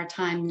and the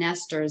maritime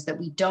nesters that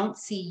we don't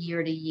see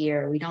year to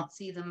year. We don't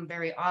see them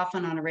very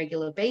often on a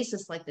regular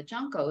basis like the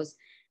juncos.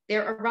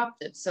 They're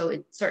eruptive,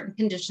 so certain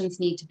conditions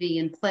need to be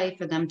in play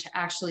for them to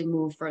actually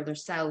move further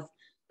south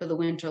for the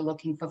winter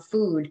looking for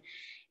food.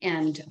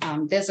 And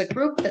there's a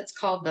group that's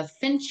called the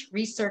Finch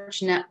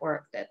Research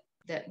Network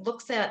that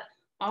looks at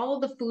all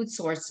of the food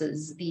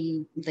sources,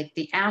 like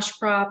the ash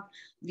crop,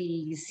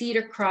 the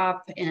cedar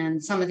crop,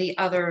 and some of the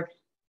other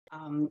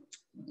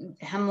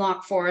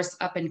hemlock forests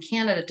up in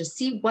Canada to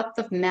see what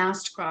the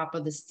mast crop or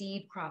the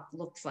seed crop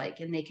looks like.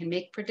 And they can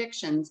make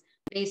predictions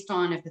based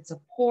on if it's a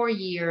poor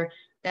year,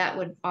 that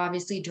would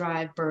obviously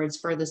drive birds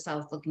further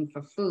south looking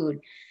for food.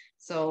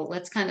 So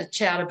let's kind of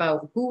chat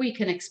about who we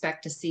can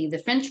expect to see. The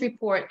Finch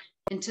report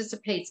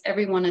anticipates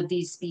every one of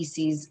these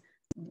species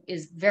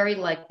is very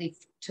likely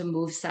to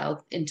move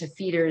south into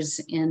feeders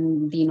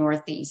in the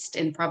Northeast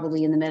and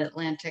probably in the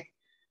mid-Atlantic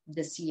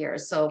this year.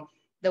 So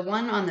the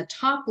one on the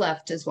top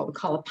left is what we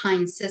call a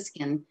pine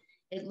siskin.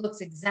 It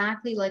looks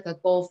exactly like a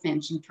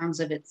goldfinch in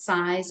terms of its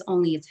size,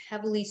 only it's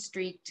heavily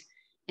streaked.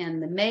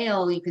 And the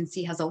male, you can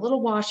see, has a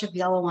little wash of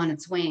yellow on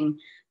its wing.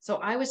 So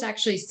I was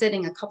actually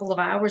sitting a couple of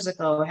hours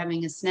ago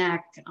having a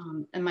snack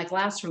in my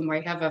classroom where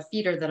I have a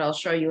feeder that I'll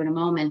show you in a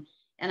moment.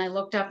 And I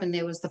looked up and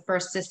there was the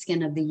first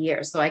siskin of the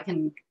year. So I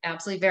can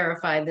absolutely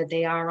verify that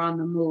they are on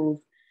the move.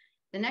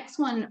 The next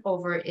one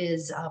over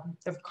is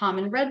the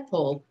common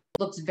redpoll.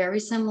 Looks very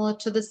similar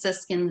to the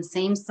siskin, the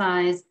same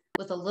size,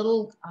 with a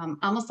little,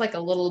 almost like a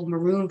little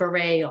maroon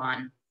beret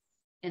on.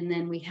 And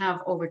then we have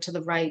over to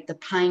the right, the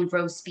pine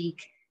grosbeak,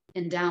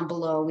 and down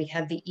below we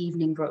have the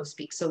evening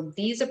grosbeak. So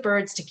these are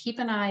birds to keep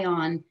an eye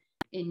on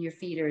in your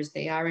feeders.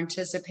 They are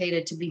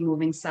anticipated to be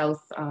moving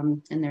south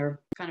and they're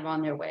kind of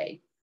on their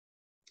way.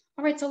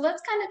 All right, so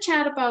let's kind of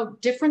chat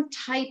about different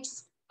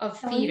types of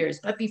feeders.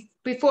 But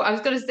before, I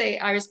was going to say,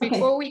 Iris,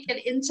 before we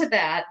get into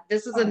that,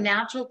 this is a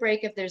natural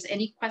break if there's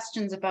any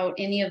questions about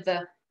any of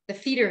the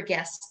feeder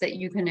guests that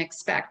you can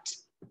expect.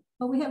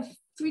 Well, we have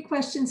three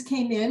questions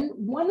came in.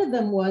 One of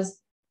them was,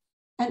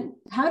 and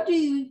how do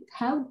you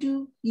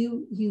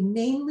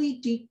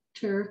humanely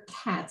deter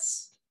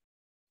cats?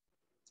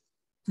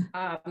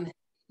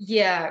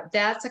 Yeah,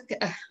 that's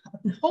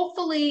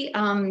hopefully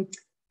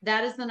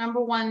that is the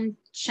number one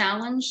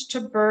challenge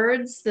to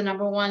birds, the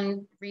number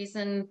one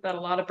reason that a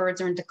lot of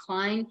birds are in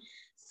decline.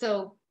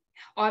 So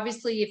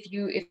obviously,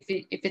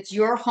 if it's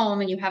your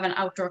home and you have an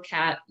outdoor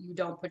cat, you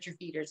don't put your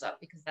feeders up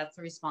because that's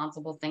the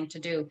responsible thing to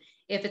do.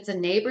 If it's a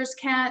neighbor's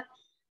cat,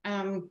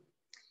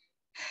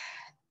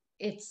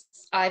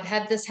 I've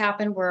had this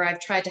happen where I've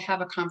tried to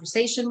have a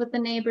conversation with the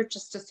neighbor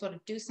just to sort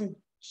of do some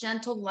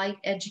gentle, light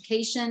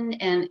education,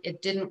 and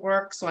it didn't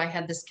work. So I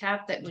had this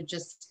cat that would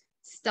just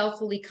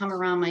stealthily come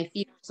around my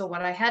feet. So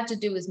what I had to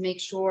do is make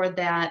sure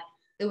that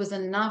there was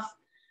enough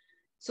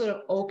sort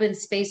of open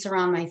space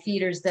around my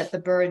feeders that the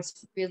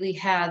birds really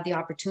had the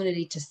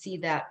opportunity to see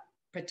that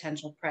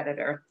potential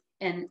predator.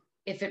 And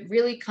if it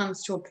really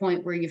comes to a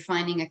point where you're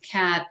finding a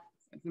cat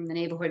from the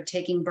neighborhood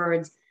taking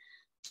birds,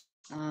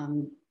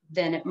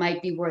 then it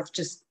might be worth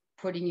just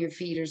putting your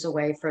feeders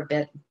away for a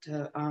bit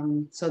to,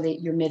 so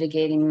that you're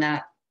mitigating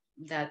that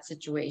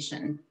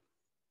situation.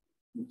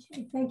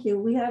 Okay, thank you.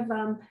 We have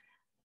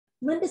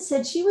Linda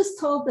said she was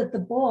told that the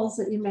balls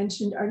that you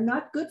mentioned are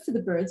not good for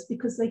the birds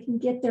because they can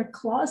get their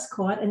claws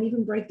caught and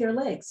even break their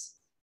legs.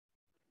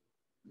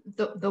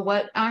 The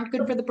what aren't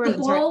good for the birds?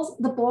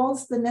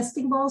 The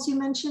nesting balls you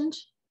mentioned.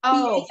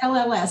 Oh,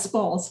 BALLS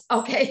balls.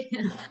 Okay.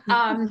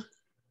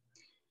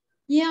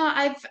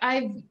 Yeah,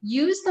 I've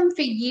used them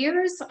for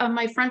years on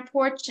my front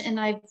porch, and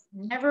I've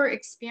never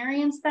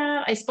experienced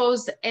that. I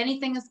suppose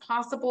anything is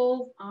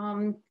possible.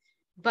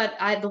 But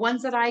the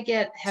ones that I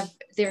get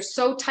they're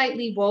so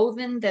tightly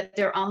woven that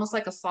they're almost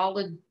like a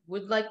solid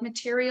wood-like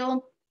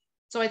material.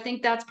 So I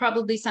think that's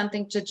probably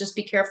something to just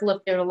be careful.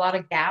 If there are a lot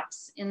of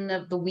gaps in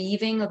the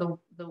weaving or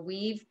the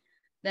weave,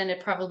 then it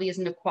probably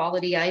isn't a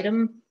quality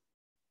item.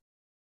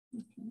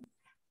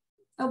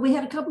 Okay. We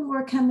had a couple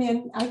more come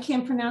in. I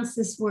can't pronounce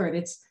this word.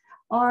 It's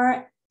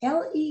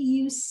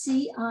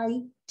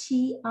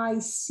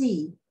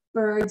RLEUCITIC,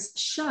 birds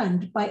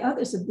shunned by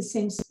others of the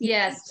same species.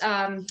 Yes,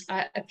 I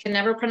can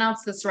never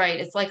pronounce this right.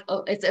 It's like,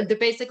 they're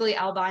basically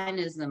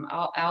albinism.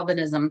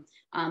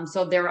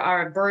 So there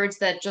are birds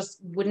that just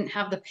wouldn't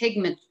have the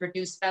pigment to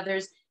produce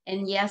feathers.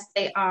 And yes,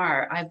 they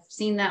are. I've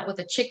seen that with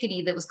a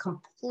chickadee that was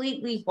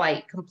completely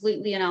white,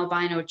 completely an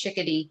albino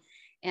chickadee.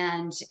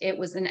 And it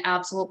was an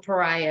absolute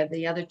pariah.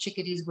 The other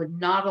chickadees would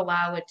not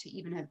allow it to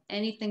even have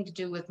anything to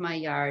do with my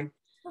yard.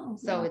 Oh,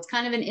 so wow. It's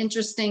kind of an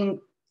interesting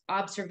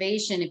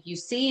observation. If you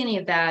see any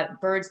of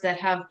that, birds that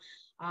have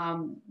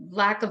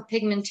lack of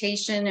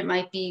pigmentation, it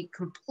might be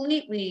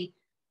completely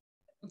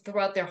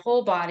throughout their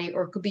whole body,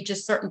 or it could be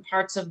just certain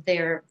parts of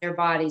their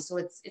body. So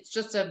it's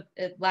just a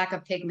lack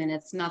of pigment.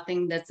 It's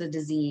nothing that's a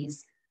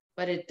disease,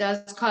 but it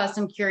does cause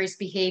some curious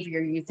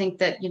behavior. You think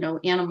that,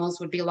 animals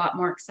would be a lot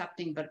more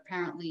accepting, but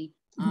apparently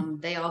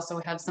they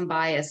also have some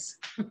bias.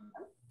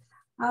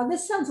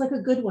 This sounds like a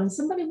good one.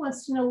 Somebody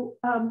wants to know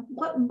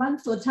what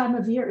month or time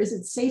of year is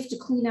it safe to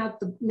clean out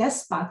the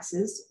nest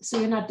boxes so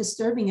you're not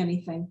disturbing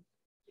anything?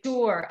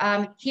 Sure.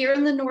 Here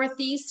in the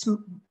Northeast,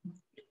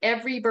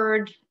 every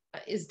bird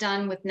is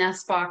done with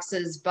nest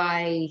boxes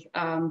by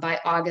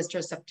August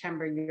or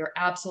September. You're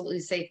absolutely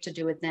safe to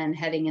do it then,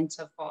 heading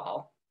into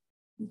fall.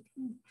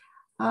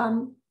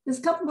 Okay. There's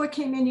a couple more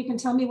came in. You can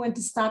tell me when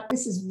to stop.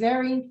 This is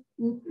very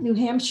New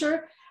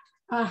Hampshire.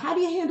 How do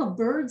you handle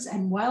birds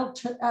and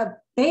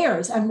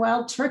bears and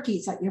wild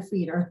turkeys at your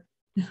feeder?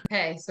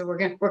 Okay, so we're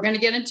gonna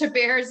get into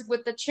bears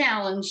with the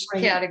challenge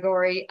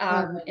category,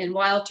 and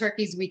wild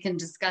turkeys. We can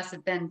discuss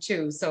it then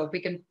too. So if we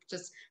can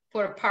just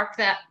park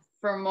that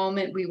for a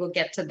moment, we will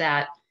get to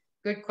that.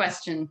 Good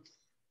question.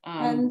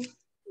 And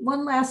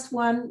one last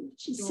one.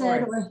 She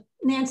said, or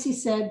Nancy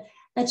said,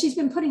 that she's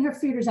been putting her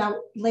feeders out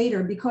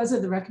later because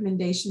of the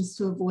recommendations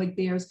to avoid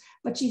bears,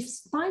 but she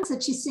finds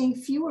that she's seeing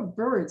fewer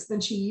birds than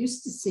she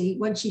used to see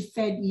when she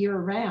fed year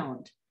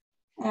round.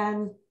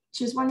 And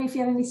she was wondering if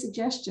you had any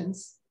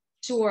suggestions.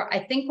 Sure.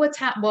 I think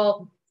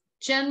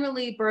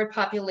generally bird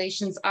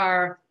populations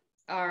are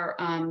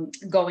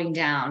going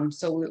down.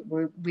 So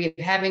we're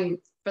having,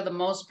 for the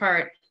most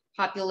part,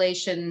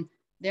 population,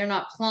 they're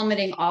not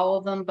plummeting all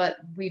of them, but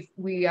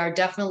we are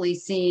definitely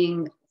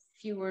seeing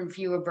fewer and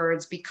fewer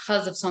birds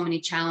because of so many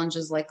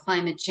challenges like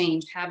climate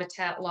change,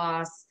 habitat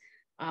loss,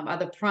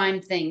 other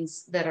prime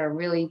things that are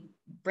really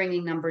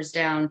bringing numbers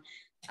down.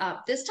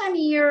 This time of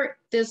year,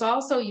 there's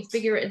also, you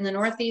figure in the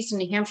Northeast and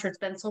New Hampshire, it's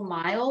been so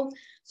mild.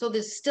 So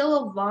there's still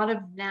a lot of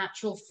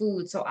natural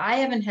food. So I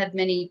haven't had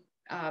many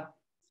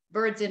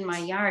birds in my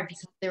yard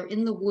because they're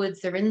in the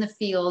woods, they're in the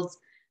fields,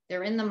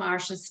 they're in the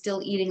marshes,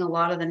 still eating a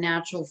lot of the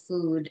natural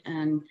food.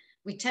 And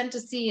we tend to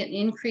see an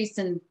increase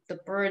in the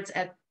birds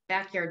at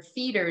backyard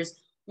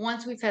feeders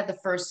once we've had the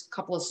first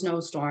couple of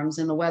snowstorms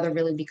and the weather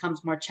really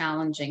becomes more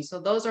challenging. So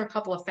those are a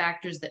couple of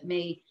factors that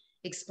may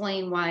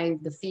explain why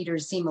the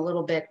feeders seem a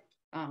little bit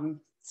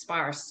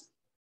sparse.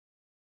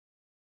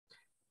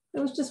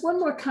 There was just one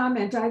more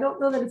comment. I don't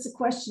know that it's a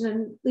question.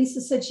 And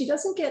Lisa said she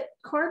doesn't get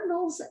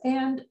cardinals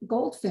and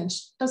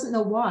goldfinch. Doesn't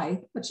know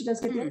why, but she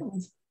does get the other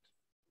ones.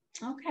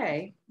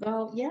 Okay.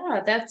 Well,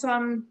 yeah, that's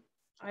I'm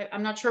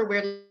not sure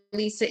where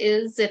Lisa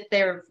is, if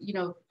they're,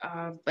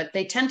 but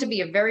they tend to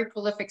be a very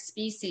prolific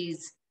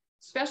species,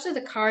 especially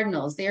the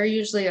cardinals. They're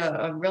usually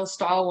a real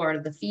stalwart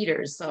of the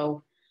feeders.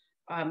 So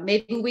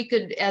maybe we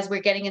could, as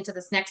we're getting into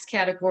this next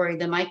category,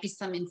 there might be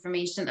some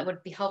information that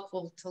would be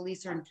helpful to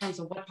Lisa in terms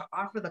of what to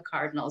offer the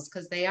cardinals,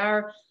 because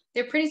they're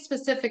pretty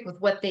specific with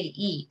what they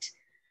eat.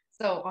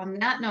 So on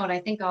that note, I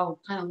think I'll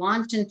kind of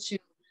launch into,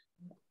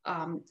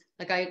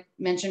 like I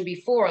mentioned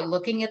before,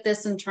 looking at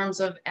this in terms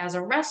of as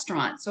a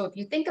restaurant. So if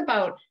you think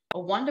about a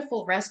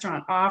wonderful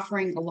restaurant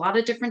offering a lot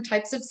of different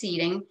types of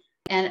seating,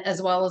 and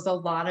as well as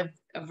a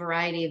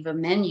variety of a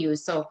menu.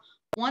 So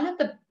one of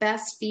the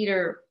best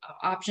feeder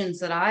options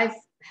that I've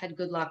had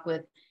good luck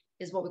with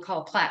is what we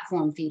call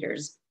platform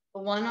feeders.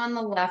 The one on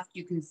the left,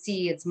 you can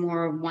see it's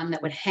more of one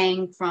that would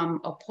hang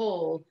from a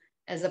pole,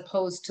 as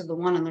opposed to the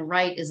one on the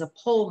right is a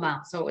pole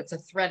mount. So it's a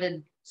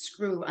threaded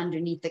screw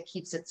underneath that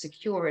keeps it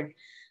secured.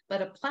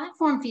 But a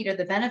platform feeder,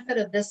 the benefit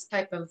of this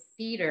type of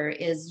feeder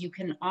is you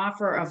can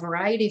offer a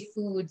variety of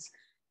foods,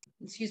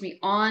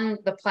 on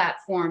the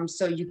platform.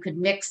 So you could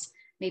mix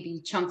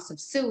maybe chunks of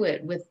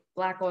suet with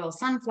black oil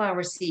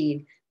sunflower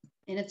seed.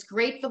 And it's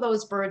great for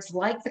those birds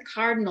like the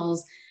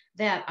cardinals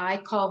that I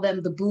call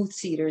them the booth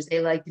seaters. They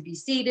like to be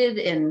seated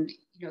and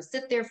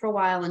sit there for a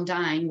while and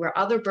dine, where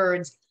other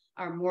birds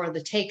are more of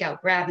the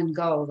takeout, grab and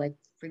go. Like,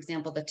 for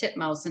example, the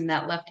titmouse in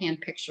that left-hand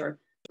picture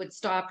would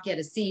stop, get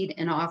a seed,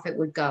 and off it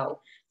would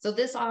go. So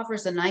this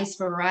offers a nice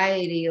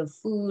variety of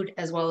food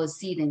as well as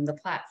seating, the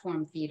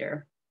platform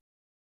feeder.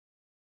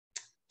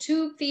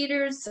 Tube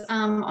feeders,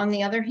 on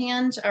the other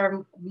hand,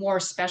 are more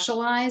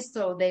specialized.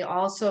 So they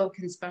also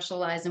can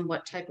specialize in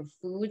what type of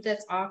food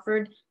that's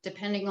offered,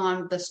 depending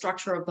on the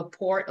structure of the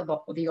port of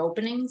the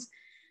openings.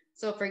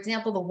 So for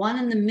example, the one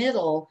in the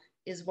middle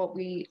is what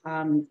we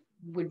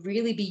would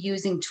really be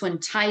using to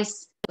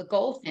entice the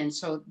goldfinch.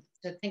 So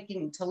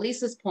to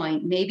Lisa's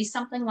point, maybe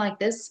something like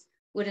this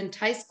would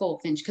entice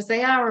goldfinch, because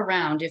they are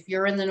around. If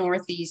you're in the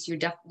Northeast, we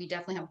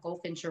definitely have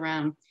goldfinch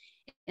around.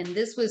 And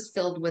this was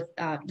filled with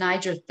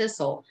Niger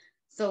thistle.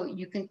 So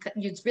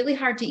it's really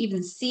hard to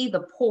even see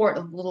the port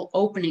of the little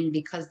opening,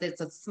 because there's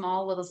a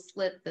small little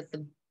slit that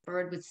the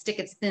bird would stick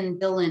its thin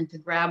bill in to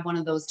grab one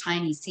of those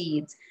tiny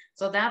seeds.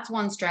 So that's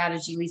one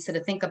strategy, Lisa,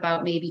 to think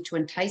about, maybe to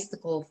entice the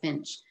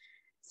goldfinch.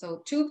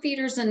 So tube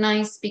feeders are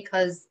nice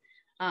because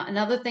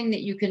another thing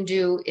that you can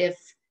do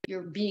if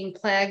you're being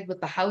plagued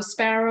with the house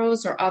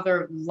sparrows or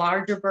other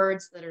larger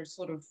birds that are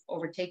sort of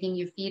overtaking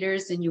your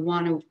feeders, and you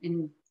want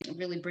to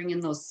really bring in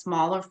those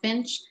smaller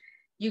finch,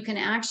 you can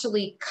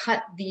actually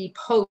cut the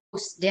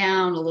post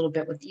down a little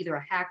bit with either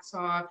a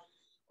hacksaw.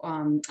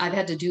 I've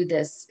had to do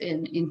this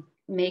and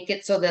make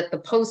it so that the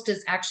post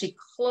is actually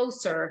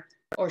closer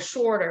or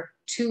shorter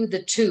to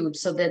the tube,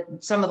 so that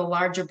some of the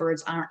larger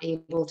birds aren't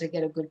able to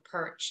get a good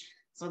perch.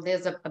 So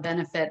there's a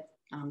benefit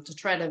to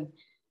try to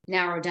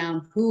narrow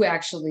down who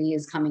actually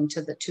is coming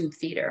to the tube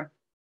feeder.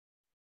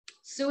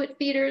 Suet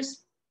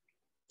feeders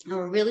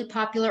are a really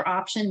popular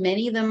option.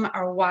 Many of them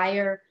are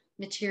wire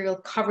material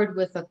covered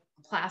with a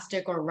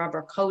plastic or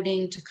rubber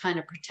coating to kind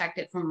of protect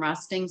it from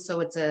rusting.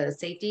 So it's a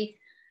safety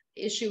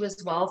issue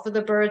as well for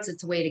the birds.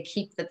 It's a way to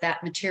keep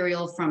that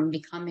material from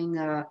becoming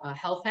a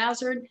health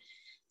hazard.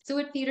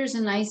 Suet feeders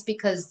are nice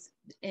because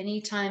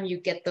anytime you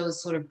get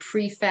those sort of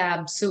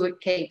prefab suet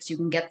cakes, you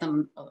can get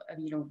them,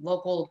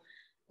 local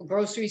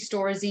grocery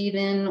stores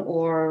even,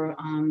 or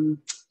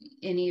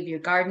any of your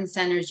garden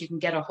centers, you can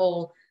get a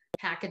whole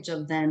package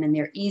of them, and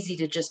they're easy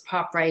to just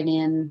pop right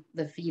in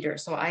the feeder.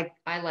 So I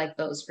like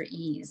those for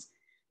ease.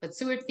 But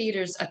suet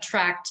feeders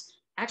attract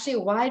actually a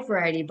wide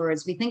variety of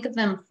birds. We think of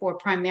them for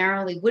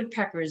primarily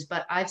woodpeckers,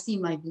 but I've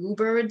seen my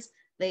bluebirds,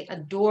 they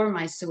adore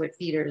my suet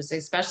feeders,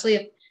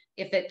 especially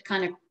if it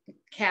kind of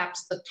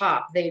caps the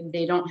top.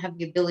 They don't have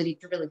the ability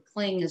to really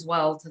cling as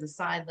well to the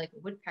side like a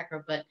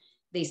woodpecker, but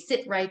they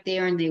sit right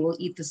there and they will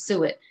eat the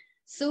suet.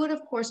 Suet,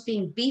 of course,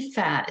 being beef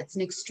fat, it's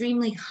an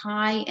extremely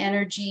high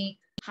energy,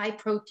 high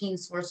protein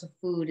source of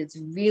food. It's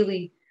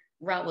really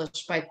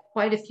relished by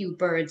quite a few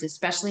birds,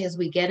 especially as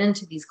we get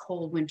into these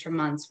cold winter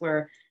months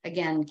where,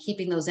 again,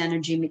 keeping those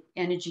energy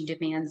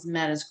demands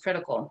met is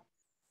critical.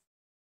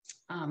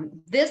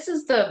 This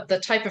is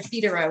the type of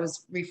feeder I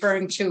was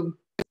referring to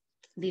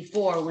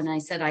before when I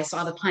said I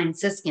saw the pine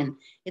siskin.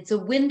 It's a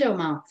window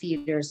mount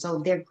feeder, so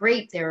they're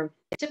great. They're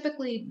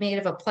typically made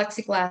of a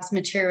plexiglass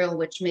material,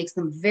 which makes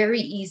them very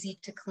easy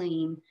to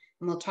clean.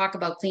 And we'll talk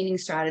about cleaning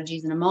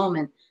strategies in a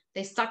moment.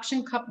 They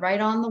suction cup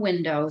right on the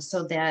window,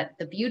 so that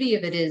the beauty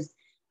of it is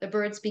the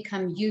birds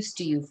become used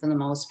to you for the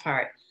most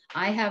part.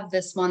 I have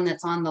this one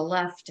that's on the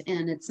left,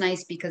 and it's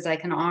nice because I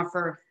can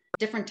offer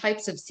different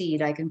types of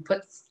seed. I can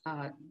put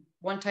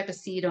one type of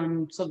seed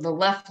on sort of the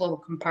left little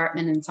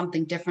compartment and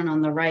something different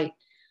on the right.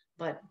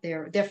 But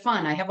they're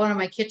fun. I have one on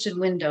my kitchen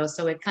window,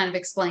 so it kind of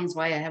explains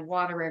why I have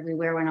water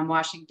everywhere when I'm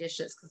washing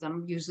dishes, because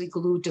I'm usually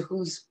glued to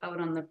who's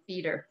out on the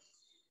feeder.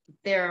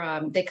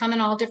 they come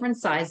in all different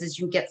sizes.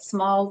 You can get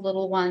small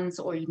little ones,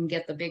 or you can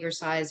get the bigger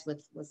size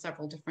with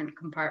several different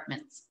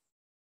compartments.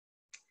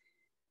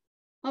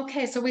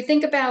 Okay, so we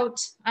think about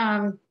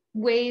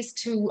ways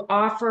to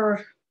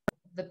offer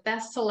the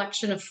best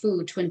selection of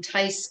food to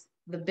entice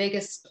the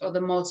biggest or the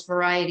most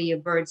variety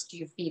of birds to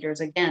your feeders.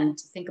 Again,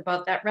 to think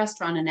about that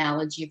restaurant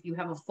analogy, if you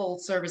have a full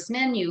service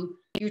menu,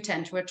 you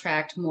tend to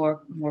attract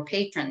more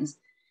patrons.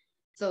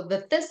 So the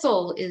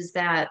thistle is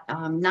that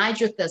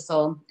Niger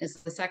thistle is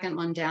the second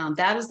one down.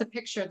 That is the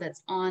picture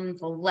that's on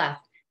the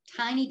left,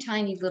 tiny,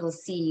 tiny little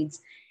seeds.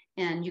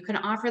 And you can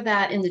offer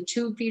that in the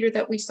tube feeder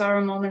that we saw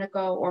a moment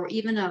ago, or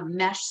even a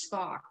mesh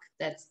stalk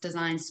that's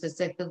designed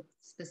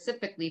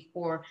specifically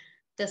for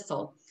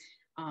thistle.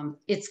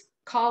 It's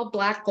called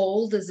black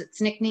gold as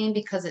its nickname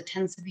because it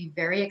tends to be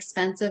very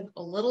expensive.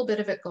 A little bit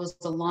of it goes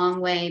a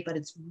long way, but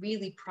it's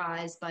really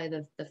prized by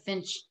the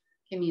finch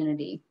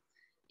community.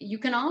 You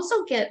can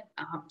also get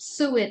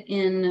suet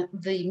in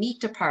the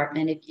meat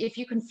department if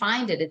you can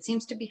find it. It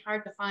seems to be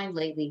hard to find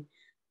lately,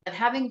 but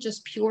having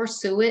just pure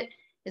suet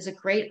is a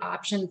great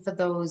option for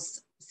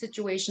those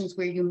situations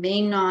where you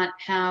may not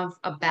have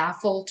a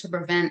baffle to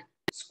prevent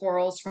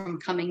squirrels from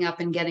coming up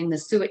and getting the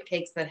suet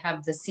cakes that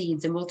have the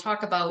seeds. And we'll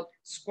talk about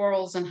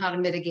squirrels and how to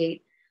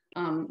mitigate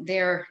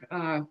their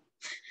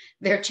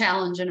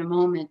challenge in a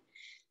moment.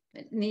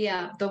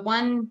 The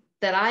one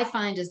that I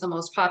find is the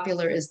most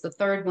popular is the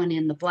third one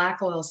in the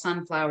black oil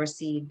sunflower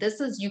seed.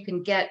 This is, you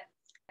can get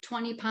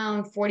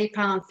 20-pound,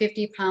 40-pound,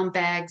 50-pound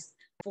bags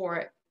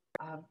for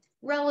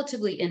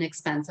relatively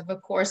inexpensive.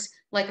 Of course,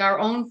 like our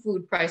own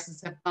food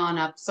prices have gone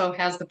up, so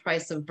has the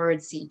price of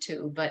birdseed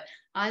too. But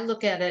I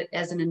look at it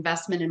as an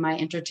investment in my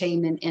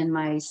entertainment and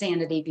my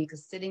sanity,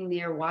 because sitting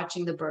there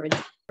watching the birds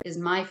is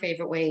my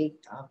favorite way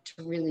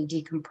to really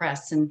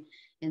decompress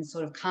and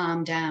sort of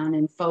calm down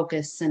and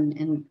focus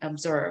and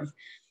observe.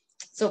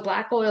 So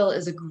black oil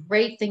is a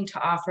great thing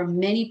to offer.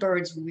 Many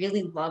birds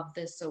really love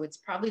this, so it's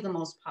probably the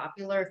most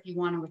popular if you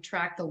want to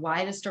attract the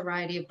widest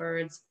variety of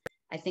birds.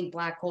 I think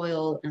black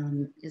oil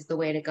is the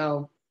way to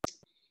go.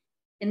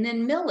 And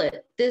then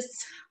millet,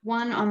 this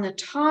one on the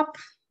top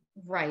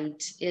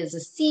right is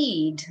a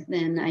seed.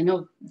 And I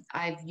know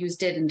I've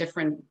used it in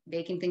different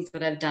baking things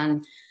that I've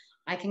done.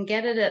 I can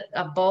get it at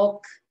a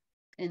bulk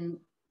in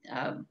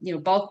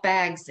bulk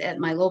bags at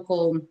my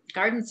local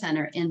garden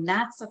center, and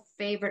that's a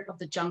favorite of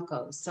the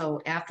juncos. So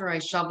after I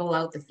shovel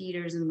out the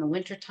feeders in the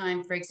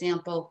wintertime, for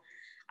example,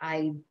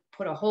 I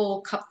put a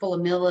whole cup full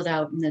of millet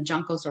out and the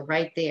juncos are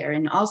right there.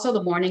 And also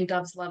the mourning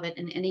doves love it,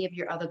 and any of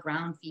your other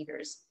ground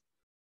feeders.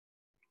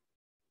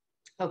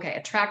 Okay,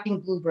 attracting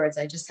bluebirds.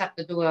 I just have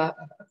to do a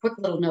quick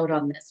little note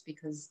on this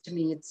because to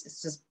me it's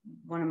just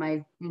one of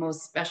my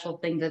most special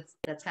things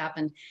that's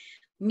happened.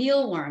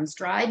 Mealworms,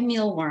 dried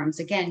mealworms.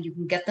 Again, you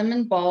can get them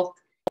in bulk,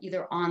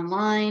 either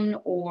online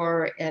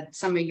or at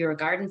some of your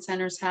garden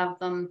centers have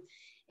them.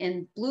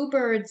 And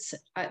bluebirds,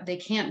 they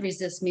can't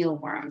resist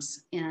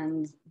mealworms,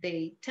 and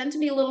they tend to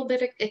be a little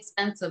bit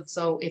expensive.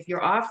 So if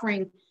you're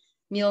offering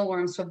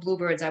mealworms for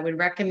bluebirds, I would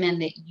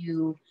recommend that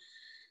you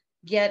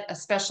get a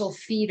special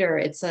feeder.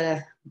 It's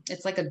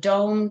like a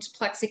domed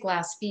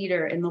plexiglass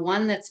feeder, and the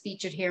one that's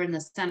featured here in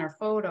the center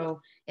photo,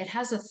 it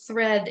has a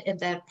thread at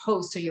that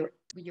post, so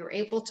you're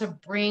able to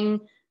bring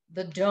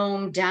the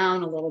dome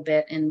down a little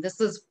bit. And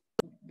this is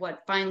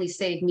what finally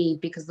saved me,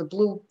 because the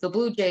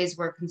blue jays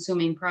were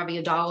consuming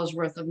probably $1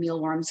 worth of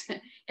mealworms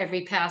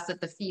every pass at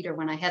the feeder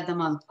when I had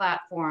them on the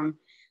platform.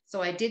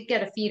 So I did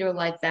get a feeder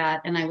like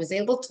that, and I was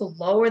able to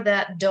lower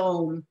that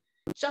dome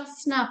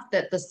just enough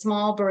that the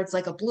small birds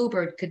like a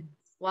bluebird could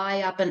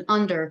fly up and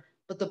under,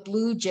 but the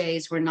blue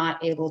jays were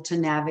not able to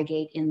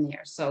navigate in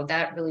there. So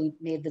that really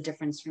made the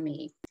difference for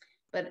me.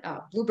 But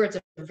bluebirds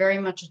are very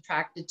much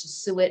attracted to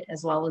suet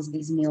as well as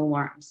these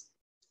mealworms.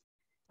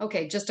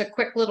 Okay, just a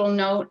quick little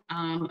note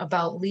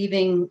about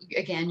leaving,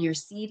 again, your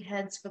seed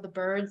heads for the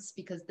birds,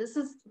 because this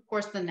is, of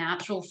course, the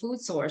natural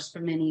food source for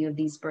many of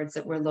these birds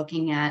that we're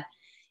looking at.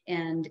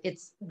 And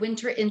it's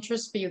winter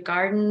interest for your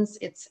gardens.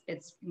 It's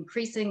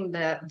increasing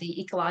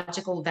the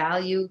ecological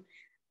value,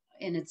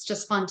 and it's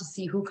just fun to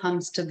see who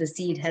comes to the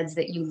seed heads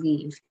that you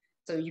leave.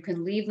 So you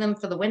can leave them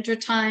for the winter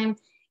time,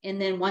 and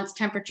then once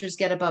temperatures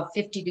get above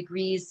 50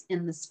 degrees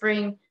in the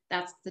spring,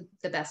 that's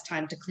the best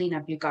time to clean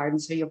up your garden,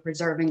 so you're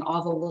preserving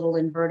all the little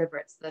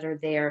invertebrates that are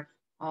there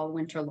all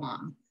winter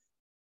long.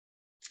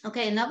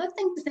 Okay, another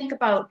thing to think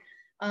about,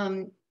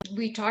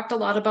 we talked a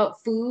lot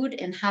about food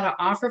and how to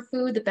offer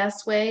food the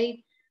best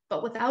way.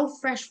 But without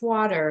fresh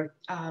water,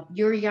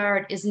 your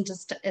yard isn't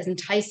just as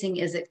enticing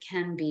as it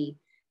can be.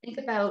 Think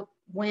about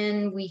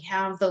when we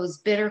have those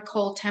bitter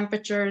cold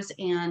temperatures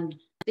and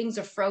things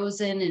are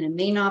frozen and it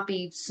may not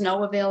be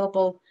snow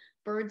available.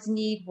 Birds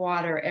need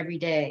water every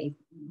day.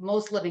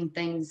 Most living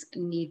things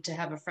need to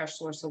have a fresh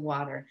source of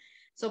water.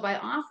 So by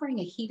offering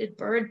a heated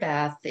bird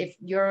bath, if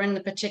you're in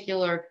the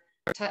particular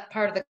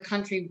part of the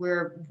country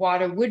where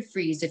water would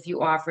freeze if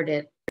you offered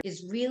it,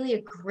 is really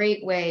a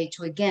great way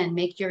to, again,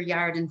 make your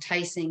yard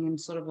enticing and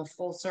sort of a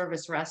full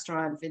service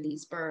restaurant for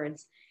these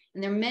birds.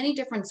 And there are many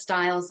different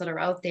styles that are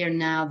out there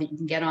now that you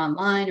can get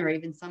online, or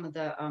even some of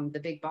the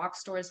big box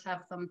stores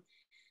have them.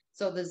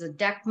 So there's a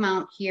deck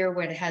mount here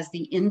where it has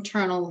the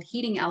internal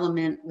heating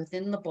element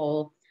within the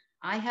bowl.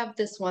 I have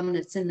this one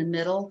that's in the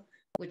middle,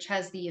 which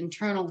has the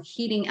internal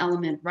heating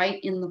element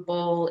right in the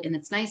bowl. And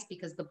it's nice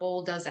because the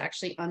bowl does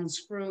actually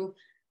unscrew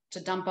to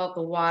dump out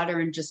the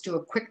water and just do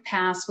a quick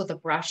pass with a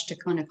brush to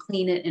kind of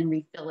clean it and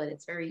refill it.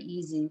 It's very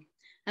easy.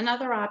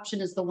 Another option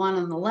is the one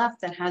on the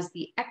left that has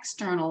the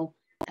external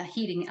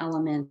heating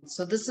element.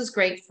 So this is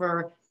great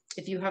for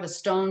if you have a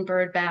stone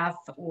bird bath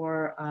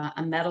or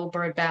a metal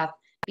bird bath.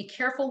 Be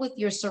careful with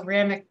your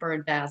ceramic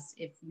bird baths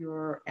if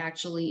you're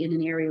actually in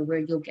an area where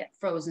you'll get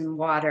frozen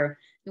water.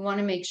 You want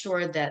to make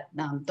sure that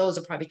those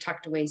are probably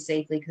tucked away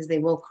safely because they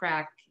will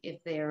crack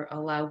if they're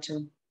allowed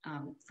to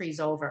freeze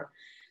over.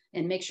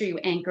 And make sure you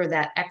anchor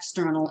that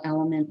external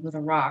element with a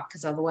rock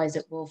because otherwise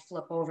it will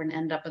flip over and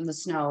end up in the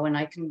snow. And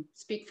I can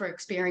speak for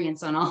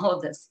experience on all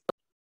of this.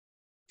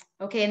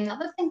 Okay,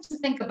 another thing to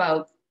think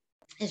about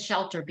is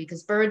shelter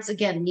because birds,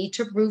 again, need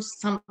to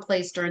roost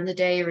someplace during the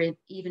day or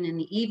even in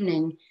the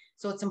evening.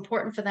 So it's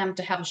important for them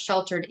to have a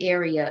sheltered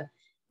area.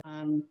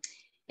 And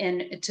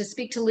to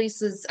speak to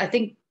Lisa's, I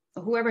think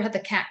whoever had the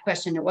cat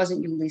question, it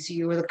wasn't you, Lisa,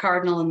 you were the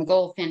cardinal and the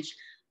goldfinch.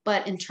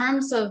 But in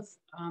terms of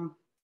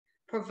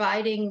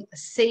providing a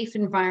safe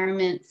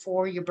environment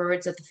for your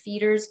birds at the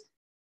feeders,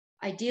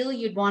 ideally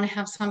you'd want to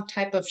have some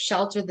type of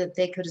shelter that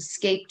they could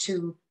escape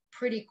to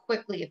pretty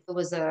quickly if there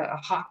was a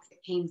hawk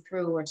that came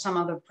through or some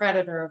other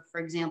predator, for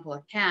example,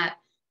 a cat.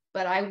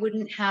 But I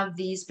wouldn't have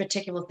these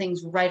particular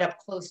things right up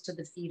close to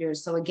the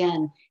feeders. So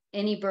again,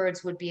 any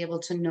birds would be able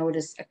to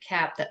notice a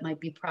cat that might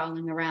be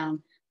prowling around,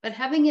 but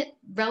having it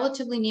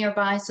relatively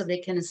nearby so they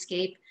can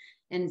escape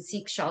and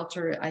seek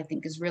shelter, I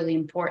think is really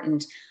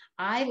important.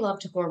 I love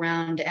to go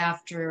around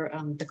after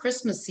the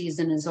Christmas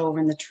season is over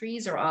and the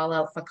trees are all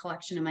out for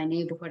collection in my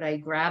neighborhood. I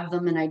grab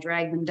them and I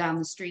drag them down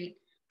the street,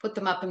 put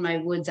them up in my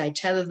woods. I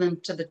tether them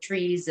to the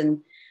trees,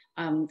 and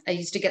I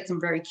used to get some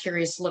very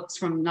curious looks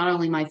from not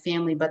only my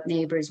family, but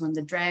neighbors when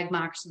the drag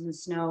marks in the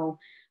snow.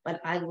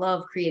 But I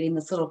love creating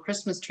this little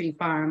Christmas tree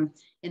farm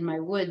in my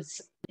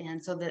woods.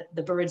 And so that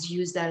the birds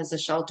use that as a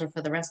shelter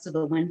for the rest of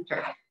the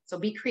winter. So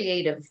be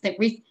creative.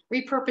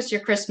 Repurpose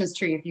your Christmas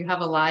tree if you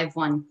have a live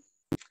one.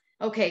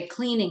 Okay,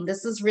 cleaning.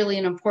 This is really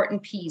an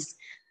important piece.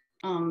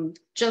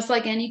 Just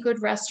like any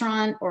good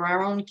restaurant or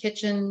our own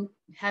kitchen,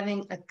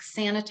 having a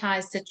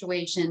sanitized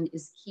situation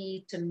is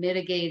key to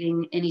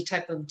mitigating any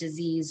type of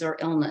disease or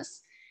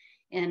illness.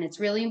 And it's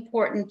really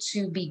important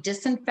to be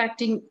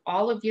disinfecting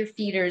all of your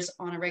feeders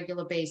on a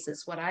regular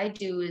basis. What I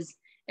do is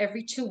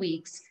every 2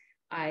 weeks,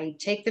 I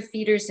take the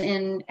feeders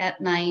in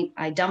at night.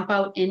 I dump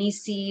out any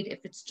seed. If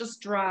it's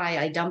just dry,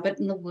 I dump it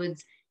in the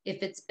woods.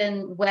 If it's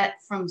been wet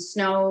from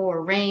snow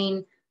or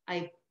rain,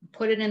 I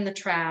put it in the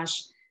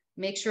trash,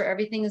 make sure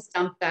everything is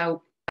dumped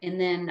out, and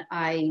then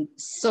I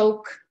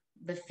soak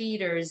the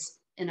feeders,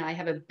 and I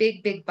have a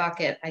big, big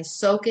bucket. I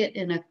soak it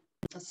in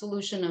a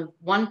solution of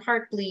 1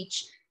 part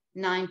bleach,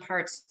 9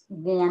 parts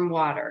warm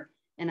water.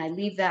 And I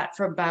leave that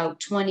for about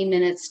 20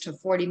 minutes to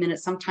 40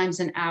 minutes, sometimes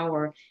an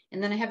hour.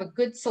 And then I have a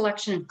good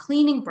selection of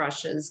cleaning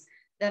brushes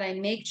that I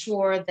make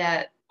sure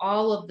that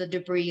all of the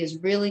debris is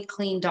really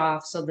cleaned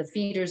off so the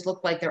feeders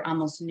look like they're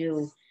almost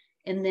new.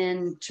 And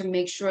then to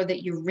make sure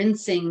that you're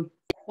rinsing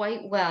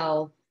quite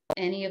well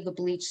any of the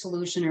bleach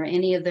solution or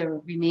any of the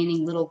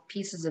remaining little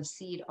pieces of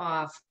seed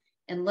off,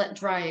 and let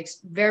dry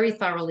very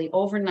thoroughly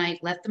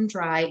overnight, let them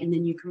dry, and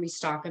then you can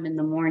restock them in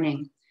the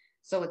morning.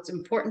 So it's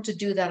important to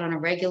do that on a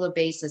regular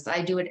basis.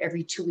 I do it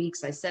every 2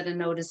 weeks. I set a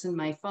notice in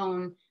my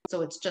phone,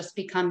 so it's just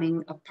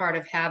becoming a part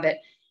of habit.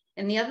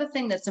 And the other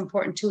thing that's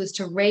important too is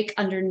to rake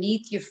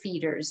underneath your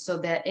feeders so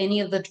that any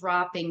of the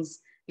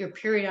droppings, you're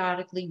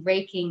periodically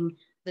raking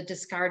the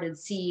discarded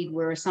seed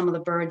where some of the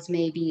birds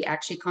may be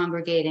actually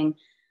congregating.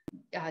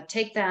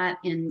 Take that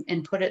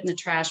and put it in the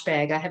trash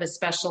bag. I have a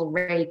special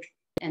rake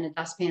and a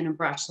dustpan and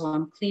brush, so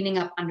I'm cleaning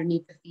up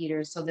underneath the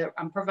feeders so that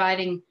I'm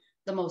providing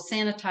the most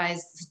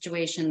sanitized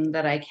situation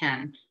that I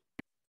can.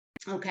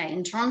 Okay,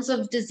 in terms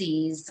of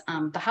disease,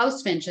 the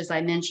house finch, as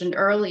I mentioned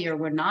earlier,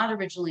 were not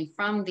originally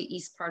from the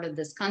east part of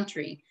this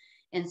country.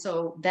 And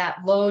so that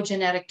low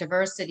genetic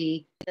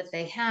diversity that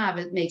they have,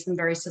 it makes them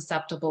very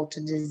susceptible to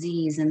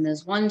disease. And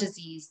there's one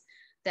disease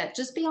that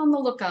just be on the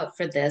lookout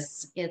for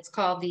this. It's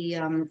called the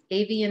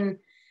avian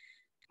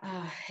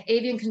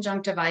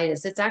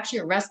conjunctivitis. It's actually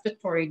a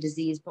respiratory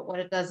disease, but what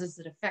it does is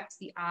it affects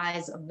the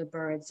eyes of the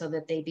bird so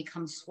that they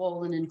become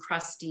swollen and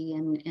crusty,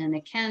 and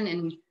it can,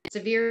 in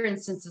severe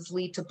instances,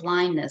 lead to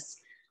blindness.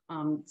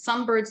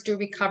 Some birds do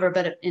recover,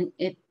 but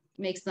it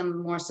makes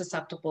them more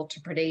susceptible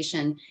to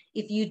predation.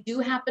 If you do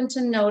happen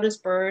to notice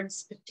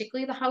birds,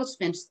 particularly the house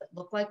finch, that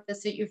look like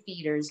this at your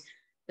feeders,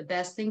 the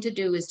best thing to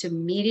do is to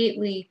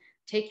immediately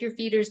take your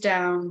feeders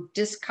down,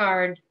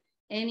 discard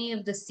any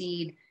of the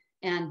seed,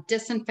 and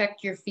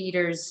disinfect your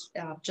feeders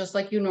just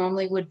like you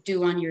normally would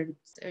do on your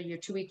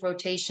 2-week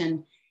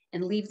rotation,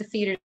 and leave the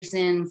feeders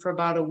in for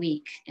about a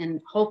week. And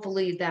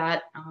hopefully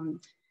that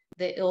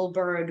the ill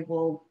bird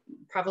will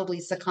probably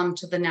succumb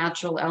to the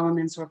natural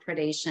elements or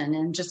predation,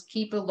 and just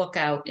keep a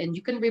lookout. And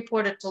you can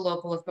report it to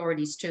local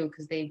authorities too,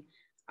 because they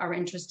are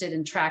interested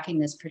in tracking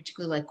this,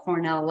 particularly like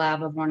Cornell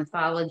Lab of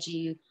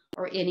Ornithology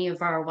or any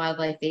of our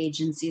wildlife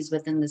agencies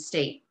within the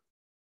state.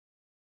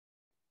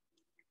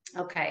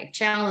 Okay,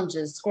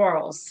 challenges,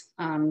 squirrels.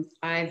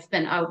 I've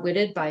been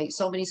outwitted by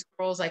so many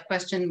squirrels. I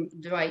question,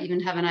 do I even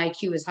have an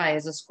IQ as high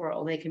as a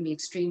squirrel? They can be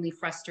extremely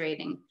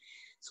frustrating.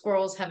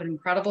 Squirrels have an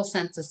incredible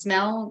sense of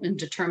smell and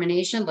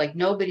determination, like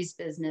nobody's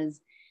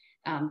business.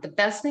 The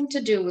best thing to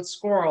do with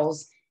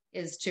squirrels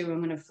is to,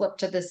 I'm going to flip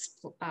to this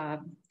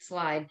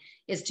slide,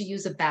 is to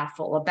use a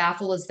baffle. A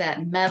baffle is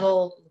that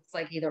metal, it's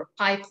like either a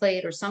pie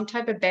plate or some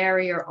type of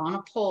barrier on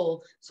a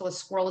pole, so a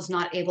squirrel is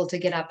not able to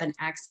get up and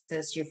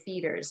access your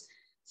feeders.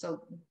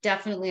 So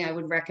definitely I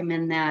would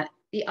recommend that.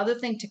 The other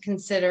thing to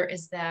consider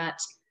is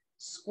that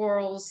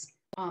squirrels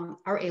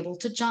are able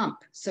to jump.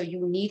 So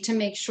you need to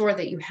make sure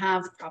that you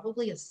have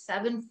probably a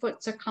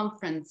 7-foot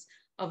circumference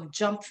of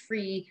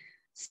jump-free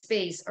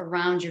space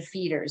around your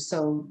feeders.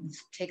 So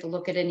take a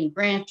look at any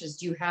branches.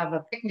 Do you have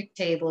a picnic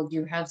table? Do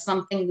you have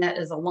something that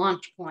is a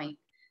launch point?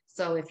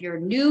 So if you're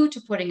new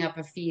to putting up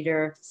a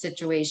feeder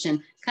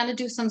situation, kind of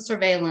do some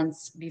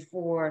surveillance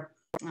before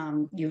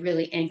you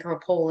really anchor a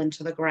pole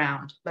into the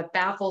ground. But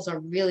baffles are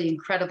really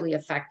incredibly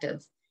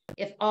effective.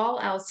 If all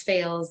else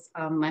fails,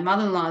 my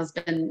mother-in-law has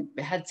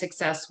had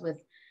success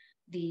with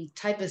the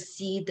type of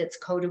seed that's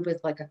coated with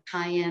like a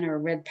cayenne or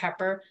red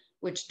pepper,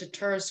 which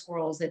deters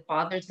squirrels. It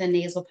bothers the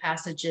nasal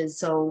passages,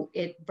 so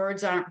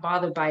birds aren't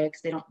bothered by it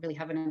because they don't really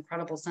have an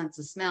incredible sense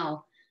of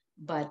smell.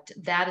 But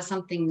that is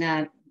something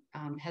that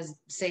has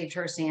saved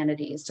her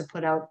sanity, is to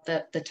put out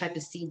the type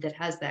of seed that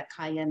has that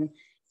cayenne.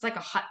 It's like a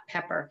hot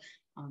pepper.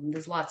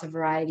 There's lots of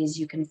varieties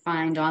you can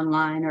find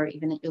online or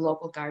even at your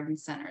local garden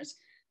centers.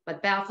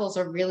 But baffles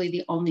are really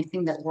the only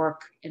thing that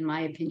work, in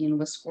my opinion,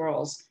 with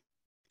squirrels.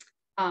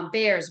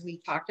 Bears,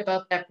 we talked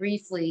about that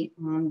briefly.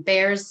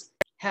 Bears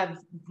have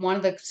one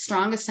of the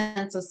strongest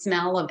sense of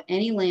smell of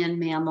any land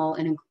mammal,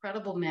 an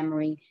incredible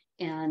memory,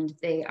 and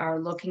they are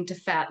looking to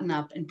fatten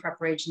up in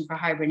preparation for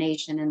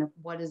hibernation. And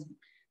what is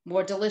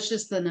more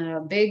delicious than a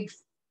big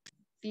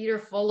feeder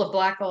full of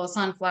black oil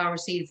sunflower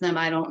seeds, then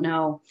I don't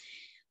know.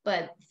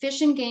 But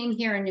Fish and Game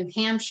here in New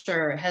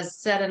Hampshire has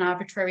set an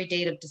arbitrary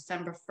date of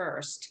December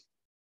 1st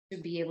to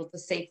be able to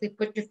safely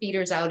put your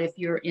feeders out if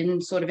you're in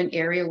sort of an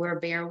area where a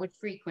bear would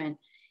frequent,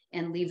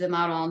 and leave them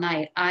out all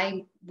night.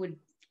 I would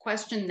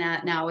question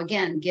that now,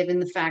 again,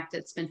 given the fact that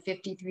it's been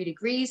 53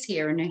 degrees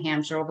here in New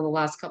Hampshire over the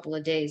last couple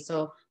of days.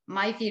 So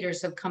my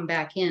feeders have come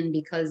back in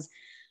because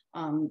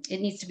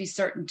it needs to be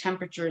certain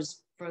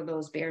temperatures for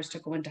those bears to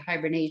go into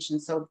hibernation.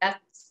 So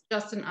that's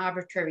just an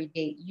arbitrary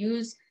date.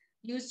 Use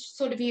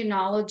sort of your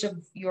knowledge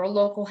of your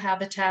local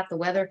habitat, the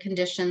weather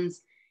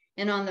conditions,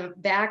 and on the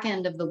back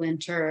end of the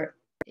winter,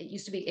 it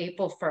used to be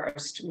April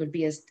 1st would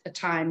be a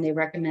time they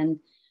recommend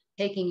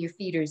taking your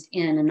feeders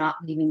in and not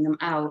leaving them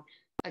out.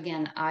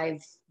 Again,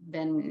 I've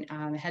been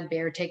had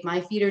bear take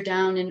my feeder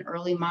down in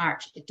early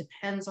March. It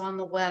depends on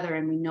the weather,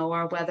 and we know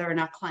our weather and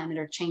our climate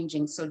are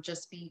changing. So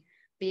just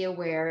be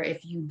aware.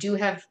 If you do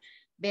have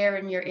bear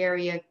in your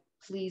area,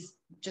 please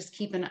just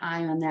keep an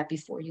eye on that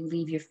before you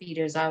leave your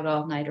feeders out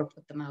all night or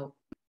put them out.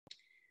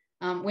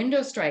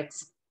 Window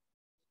strikes.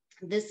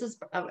 This is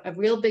a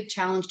real big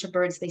challenge to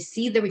birds. They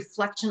see the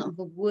reflection of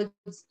the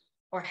woods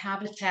or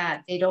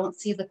habitat. They don't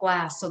see the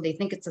glass, so they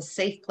think it's a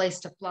safe place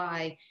to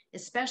fly,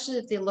 especially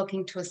if they're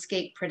looking to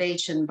escape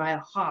predation by a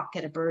hawk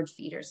at a bird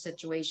feeder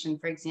situation,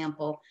 for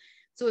example.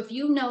 So if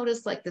you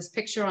notice like this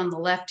picture on the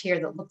left here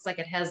that looks like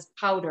it has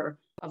powder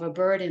of a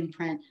bird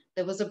imprint,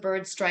 there was a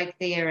bird strike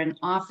there, and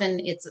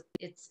often it's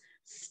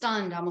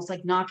stunned, almost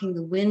like knocking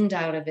the wind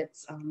out of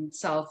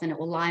itself, and it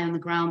will lie on the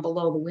ground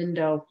below the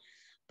window.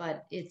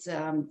 But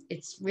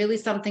it's really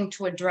something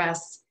to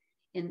address.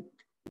 And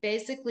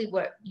basically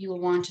what you'll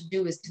want to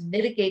do is to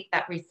mitigate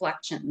that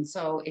reflection.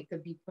 So it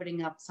could be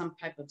putting up some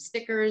type of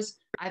stickers.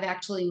 I've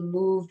actually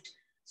moved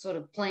sort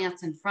of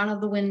plants in front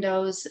of the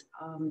windows.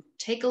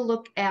 Take a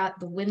look at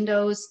the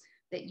windows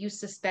that you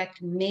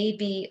suspect may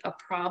be a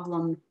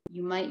problem.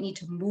 You might need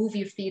to move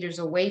your feeders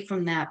away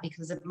from that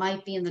because it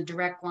might be in the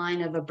direct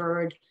line of a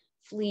bird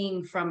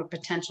fleeing from a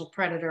potential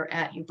predator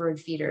at your bird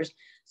feeders.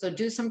 So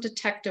do some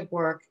detective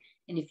work.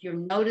 And if you're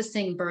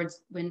noticing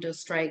birds window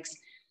strikes,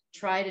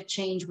 try to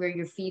change where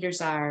your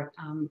feeders are.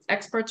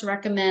 Experts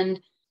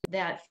recommend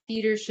that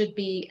feeders should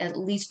be at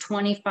least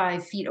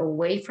 25 feet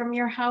away from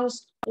your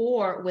house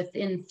or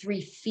within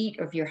 3 feet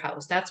of your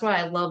house. That's why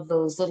I love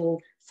those little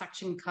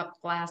suction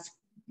cup glass,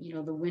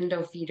 the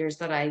window feeders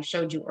that I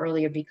showed you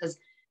earlier, because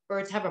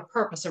birds have a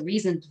purpose, a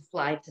reason to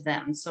fly to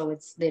them. So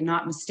they're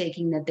not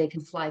mistaking that they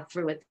can fly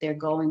through it. They're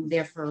going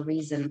there for a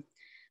reason.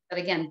 But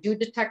again, do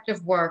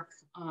detective work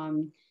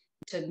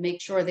to make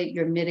sure that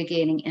you're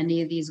mitigating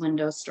any of these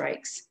window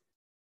strikes.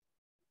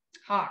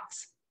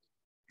 Hawks.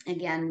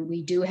 Again,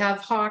 we do have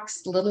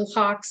hawks, little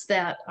hawks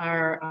that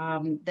are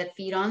that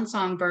feed on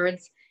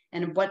songbirds.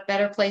 And what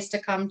better place to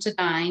come to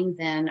dine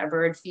than a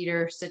bird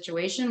feeder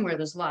situation where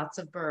there's lots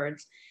of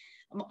birds.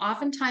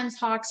 Oftentimes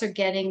hawks are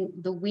getting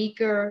the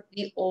weaker,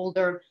 the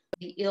older,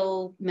 the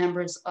ill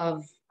members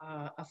of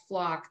a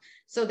flock.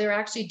 So they're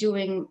actually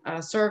doing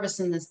a service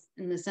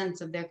in the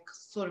sense of they're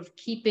sort of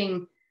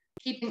keeping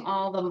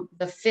all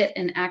the fit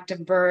and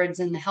active birds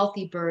and the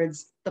healthy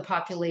birds, the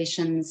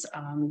populations,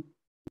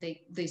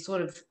 they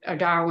sort of are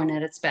Darwin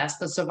at its best,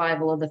 the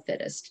survival of the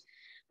fittest.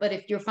 But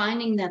if you're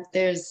finding that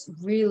there's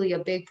really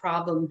a big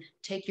problem,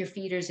 take your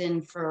feeders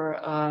in for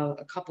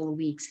a couple of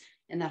weeks,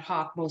 and that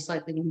hawk most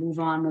likely will move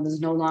on when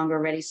there's no longer a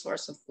ready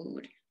source of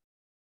food.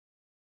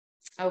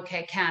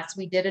 Okay, cats,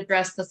 we did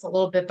address this a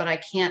little bit, but I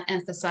can't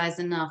emphasize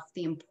enough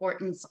the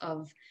importance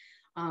of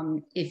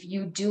if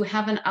you do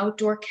have an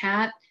outdoor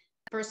cat,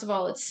 first of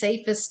all, it's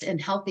safest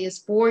and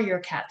healthiest for your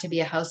cat to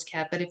be a house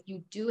cat. But if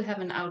you do have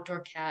an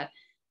outdoor cat,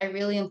 I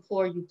really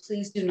implore you,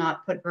 please do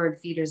not put bird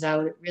feeders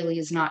out. It really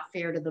is not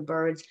fair to the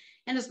birds,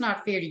 and it's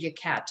not fair to your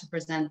cat to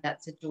present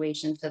that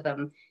situation to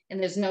them. And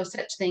there's no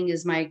such thing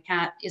as my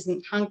cat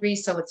isn't hungry,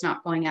 so it's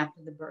not going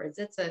after the birds.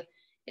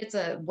 It's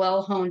a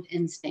well-honed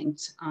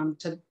instinct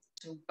to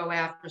go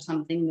after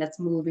something that's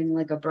moving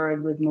like a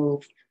bird would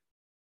move.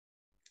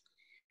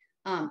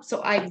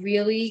 So I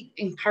really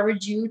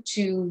encourage you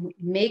to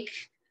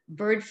make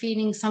bird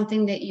feeding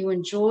something that you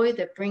enjoy,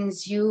 that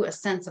brings you a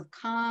sense of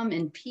calm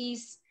and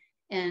peace,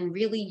 and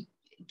really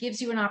gives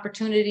you an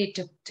opportunity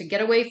to get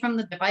away from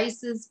the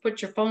devices,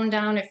 put your phone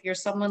down. If you're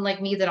someone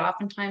like me that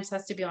oftentimes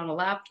has to be on a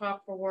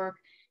laptop for work,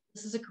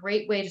 this is a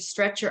great way to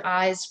stretch your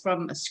eyes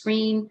from a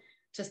screen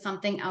to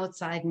something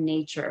outside in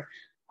nature.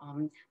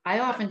 I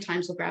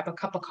oftentimes will grab a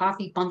cup of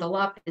coffee, bundle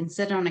up, and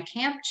sit on a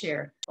camp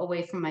chair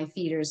away from my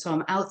feeders. So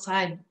I'm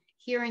outside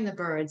hearing the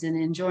birds and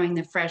enjoying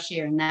the fresh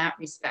air in that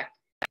respect.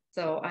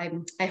 So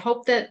I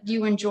hope that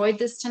you enjoyed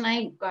this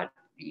tonight.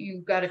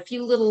 You got a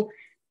few little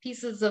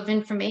pieces of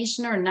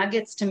information or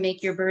nuggets to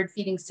make your bird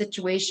feeding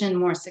situation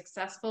more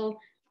successful.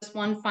 Just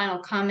one final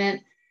comment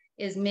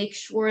is make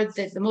sure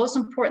that the most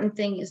important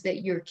thing is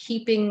that you're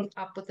keeping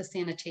up with the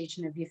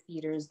sanitation of your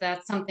feeders.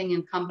 That's something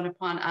incumbent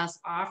upon us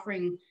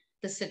offering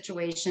the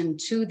situation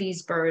to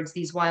these birds,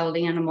 these wild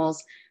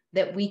animals,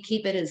 that we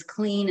keep it as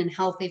clean and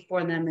healthy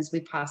for them as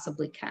we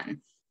possibly can.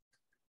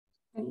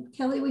 And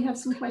Kelly, we have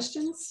some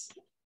questions.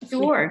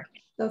 Sure.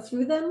 Go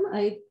through them.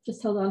 I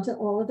just held on to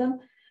all of them.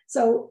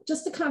 So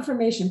just a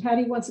confirmation,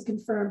 Patty wants to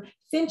confirm,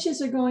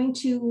 finches are going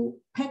to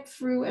peck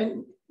through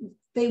and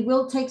they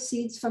will take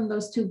seeds from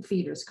those tube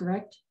feeders,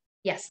 correct?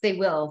 Yes, they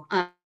will.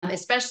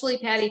 Especially,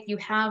 Patty, if you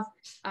have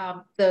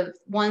the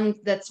one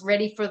that's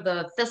ready for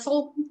the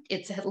thistle,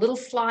 it's a little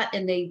slot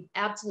and they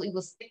absolutely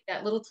will stick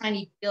that little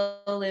tiny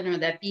bill in or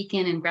that beak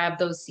in and grab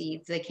those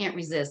seeds. They can't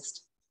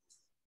resist.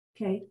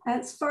 Okay,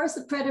 as far as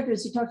the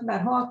predators, you talked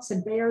about hawks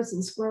and bears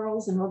and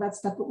squirrels and all that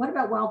stuff, but what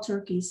about wild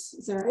turkeys?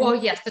 Is there Well,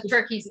 yes, the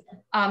turkeys.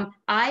 I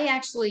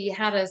actually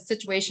had a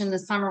situation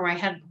this summer where I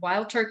had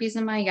wild turkeys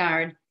in my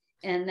yard,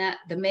 and that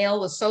the male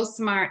was so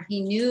smart,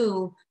 he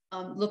knew,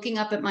 looking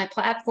up at my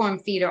platform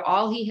feeder,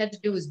 all he had to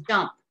do was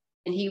jump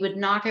and he would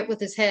knock it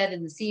with his head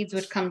and the seeds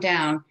would come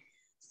down.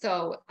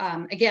 So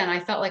again, I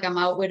felt like I'm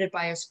outwitted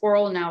by a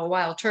squirrel, now a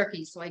wild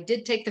turkey. So I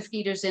did take the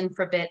feeders in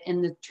for a bit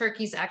and the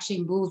turkeys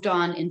actually moved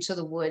on into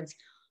the woods.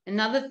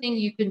 Another thing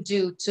you can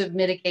do to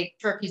mitigate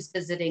turkeys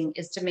visiting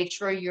is to make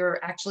sure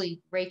you're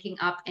actually raking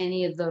up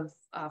any of the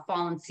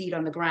fallen seed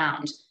on the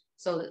ground,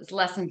 so it's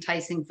less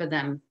enticing for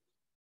them.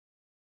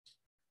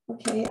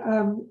 Okay,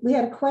 we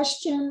had a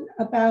question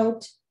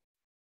about,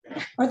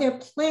 are there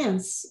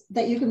plants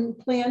that you can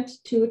plant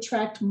to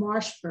attract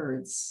marsh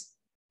birds?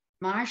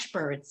 Marsh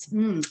birds,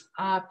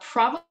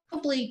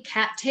 probably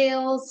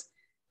cattails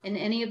and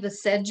any of the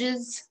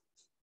sedges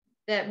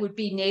that would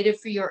be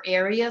native for your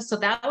area. So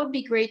that would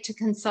be great to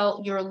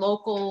consult your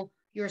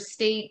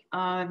state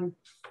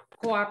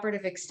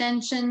cooperative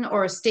extension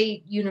or a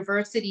state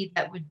university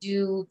that would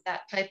do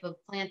that type of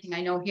planting.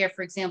 I know here,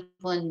 for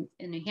example, in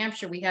New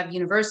Hampshire, we have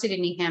University of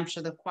New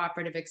Hampshire, the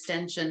cooperative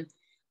extension,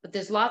 but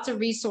there's lots of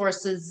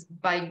resources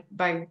by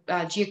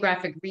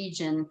geographic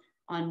region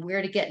on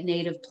where to get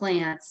native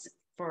plants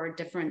for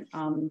different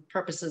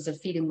purposes of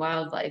feeding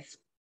wildlife.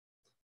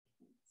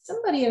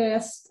 Somebody had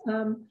asked,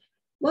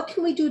 what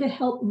can we do to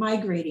help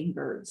migrating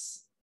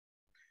birds?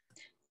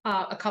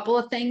 A couple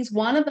of things.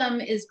 One of them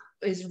is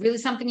really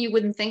something you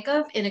wouldn't think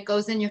of, and it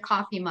goes in your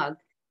coffee mug.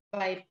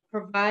 By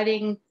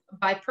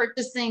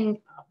purchasing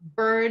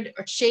bird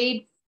or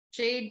shade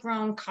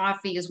grown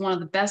coffee is one of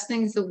the best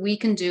things that we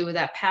can do,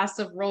 that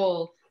passive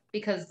role,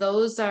 because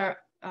those are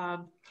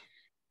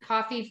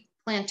coffee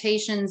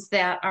plantations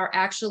that are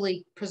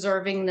actually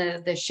preserving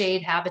the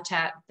shade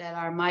habitat that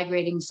our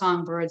migrating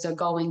songbirds are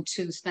going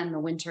to spend the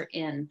winter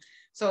in.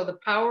 So the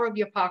power of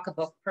your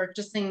pocketbook,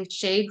 purchasing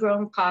shade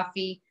grown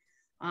coffee,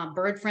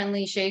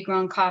 bird-friendly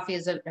shade-grown coffee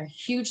is a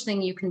huge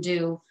thing you can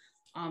do.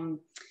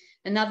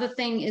 Another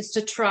thing is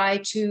to try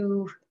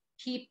to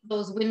keep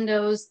those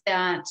windows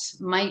that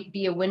might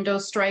be a window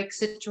strike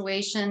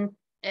situation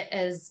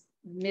as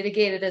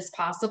mitigated as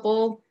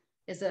possible.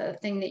 is a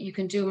thing that you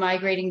can do.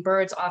 Migrating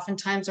birds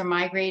oftentimes are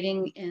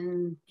migrating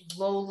in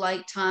low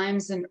light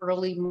times in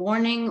early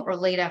morning or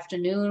late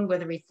afternoon, where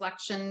the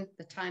reflection,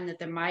 the time that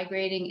they're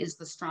migrating, is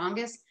the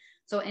strongest.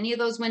 So any of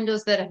those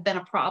windows that have been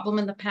a problem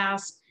in the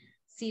past,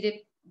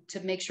 see to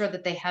make sure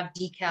that they have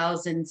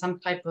decals and some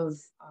type of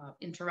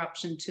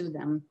interruption to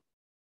them.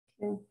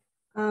 Okay.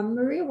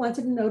 Maria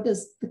wanted to know,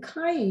 does the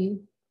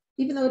cayenne,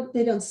 even though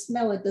they don't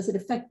smell it, does it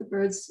affect the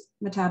bird's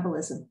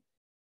metabolism?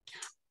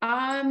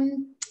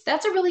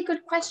 That's a really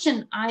good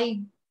question.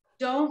 I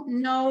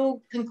don't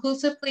know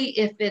conclusively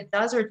if it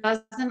does or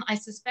doesn't. I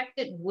suspect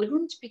it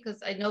wouldn't,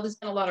 because I know there's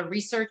been a lot of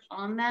research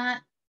on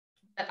that,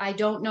 but I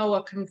don't know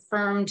a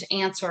confirmed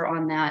answer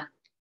on that.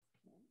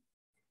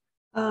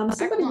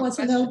 Somebody wants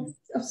to know,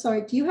 oh,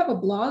 sorry, do you have a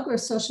blog or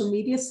social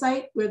media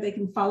site where they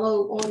can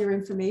follow all your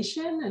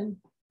information? And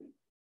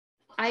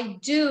I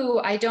do.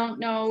 I don't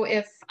know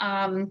if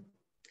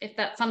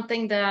that's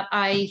something that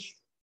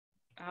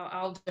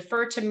I'll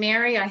defer to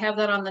Mary. I have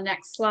that on the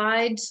next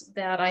slide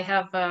that I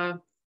have.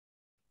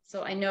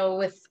 So I know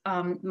with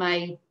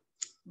my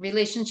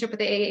relationship with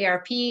the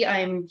AARP,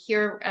 I'm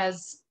here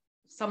as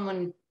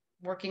someone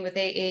working with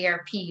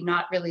AARP,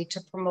 not really to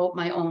promote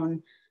my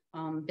own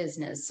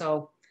business.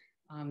 So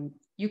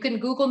you can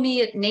Google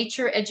me at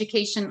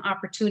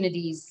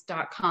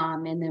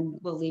natureeducationopportunities.com, and then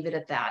we'll leave it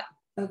at that.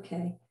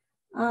 Okay.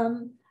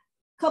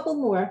 Couple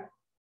more.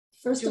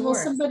 First of all,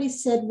 Sure. somebody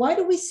said, why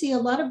do we see a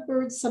lot of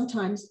birds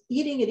sometimes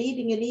eating and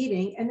eating and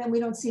eating, and then we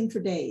don't see them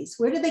for days?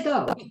 Where do they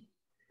go?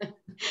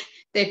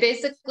 They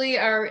basically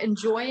are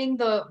enjoying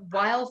the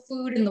wild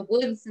food in the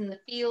woods and the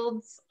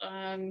fields.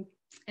 And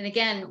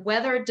again,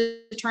 weather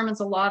determines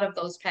a lot of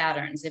those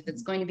patterns. If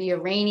it's going to be a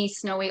rainy,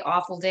 snowy,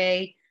 awful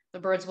day, the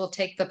birds will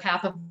take the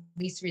path of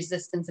least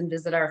resistance and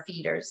visit our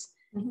feeders.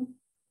 Mm-hmm.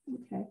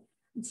 Okay.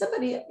 And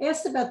somebody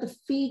asked about the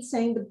feed,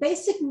 saying the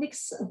basic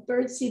mix of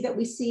birdseed that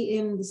we see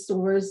in the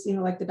stores, you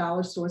know, like the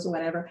dollar stores or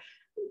whatever,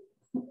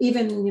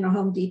 even, you know,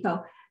 Home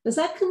Depot, does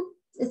that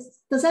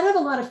have a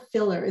lot of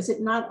filler? Is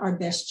it not our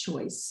best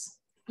choice?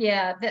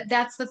 Yeah,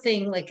 that's the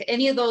thing. Like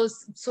any of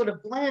those sort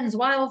of blends,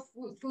 wild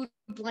food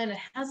blend, it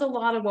has a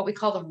lot of what we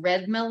call the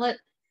red millet,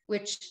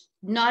 which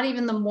not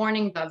even the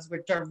mourning doves,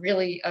 which are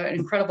really an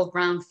incredible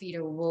ground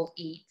feeder, will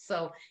eat.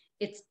 So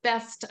it's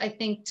best, I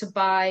think, to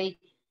buy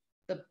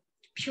the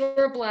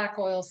pure black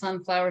oil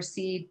sunflower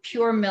seed,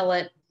 pure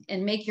millet,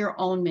 and make your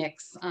own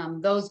mix.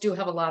 Those do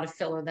have a lot of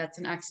filler. That's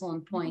an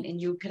excellent point.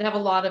 And you could have a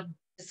lot of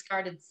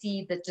discarded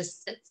seed that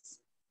just sits,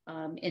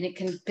 and it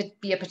can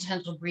be a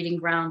potential breeding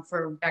ground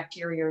for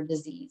bacteria or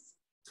disease.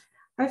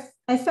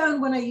 I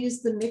found when I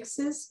use the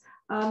mixes,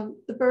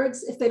 the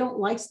birds, if they don't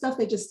like stuff,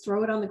 they just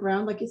throw it on the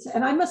ground, like you said.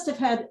 And I must have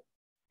had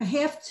a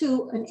half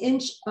to an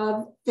inch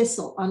of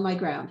thistle on my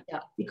ground,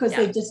 because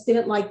they just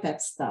didn't like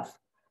that stuff.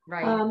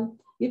 Right.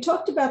 You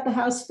talked about the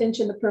house finch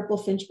and the purple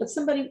finch, but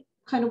somebody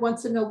kind of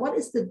wants to know, what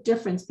is the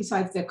difference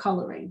besides their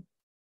coloring?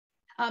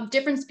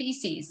 Different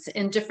species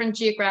in different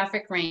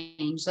geographic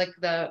range. Like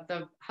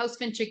the house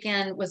finch,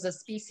 again, was a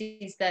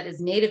species that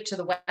is native to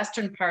the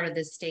western part of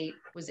the state,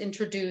 was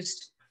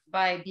introduced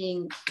by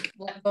being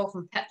let go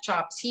from pet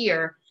shops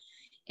here.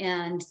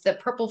 And the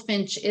purple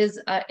finch is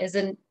a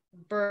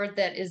bird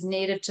that is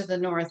native to the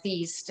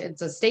Northeast.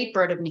 It's a state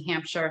bird of New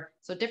Hampshire.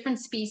 So different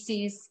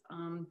species,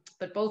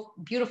 but both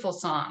beautiful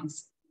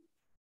songs.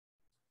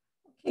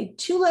 Okay,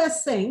 two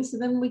last things,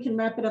 and then we can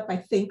wrap it up, I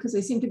think, because I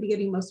seem to be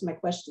getting most of my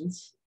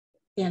questions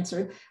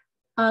answered.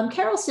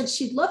 Carol said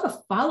she'd love a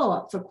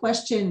follow-up for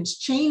questions,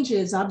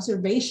 changes,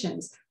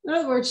 observations. In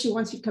other words, she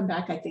wants you to come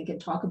back, I think,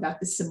 and talk about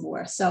this some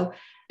more. So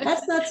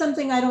that's not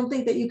something I don't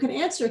think that you can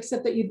answer,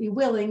 except that you'd be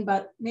willing,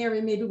 but Mary,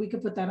 maybe we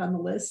could put that on the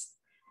list.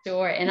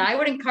 Sure, and I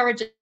would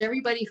encourage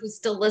everybody who's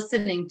still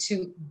listening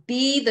to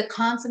be the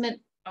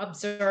consummate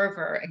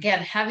observer. Again,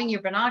 having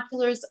your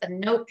binoculars, a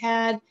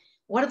notepad,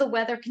 what are the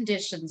weather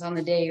conditions on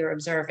the day you're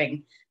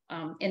observing?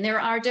 And there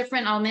are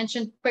different, I'll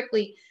mention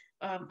quickly,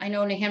 I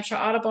know New Hampshire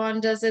Audubon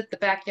does it, the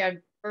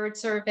Backyard Bird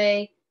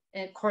Survey,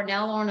 and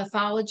Cornell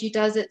Ornithology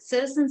does it.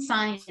 Citizen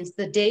science,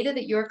 the data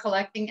that you're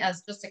collecting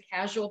as just a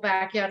casual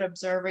backyard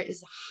observer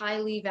is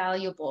highly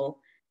valuable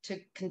to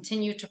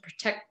continue to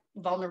protect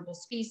vulnerable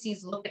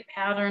species, look at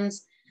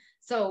patterns.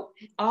 So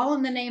all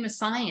in the name of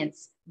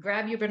science,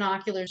 grab your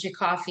binoculars, your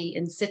coffee,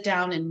 and sit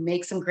down and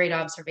make some great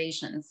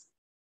observations.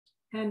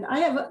 And I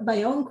have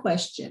my own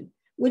question,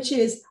 which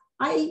is,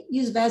 I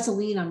use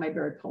Vaseline on my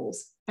bird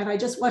poles, and I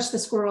just watch the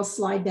squirrels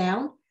slide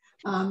down.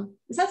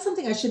 Is that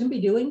something I shouldn't be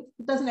doing?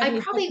 It doesn't have any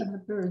effect on the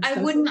birds.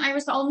 I wouldn't,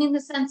 Iris, only in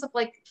the sense of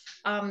like,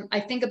 I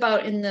think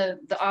about in the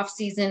off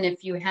season,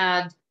 if you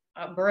had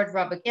a bird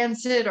rub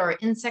against it or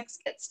insects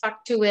get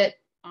stuck to it.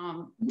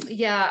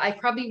 Yeah, I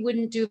probably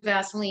wouldn't do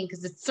Vaseline,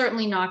 because it's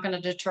certainly not going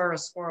to deter a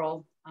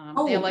squirrel.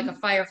 They're like a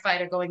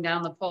firefighter going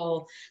down the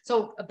pole.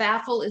 So a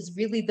baffle is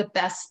really the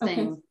best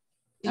thing.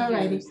 All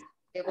righty.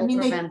 It will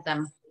prevent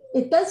them.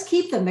 It does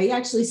keep them. They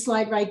actually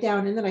slide right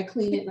down, and then I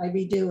clean it and I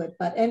redo it.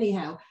 But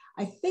anyhow,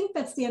 I think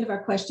that's the end of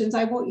our questions.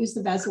 I won't use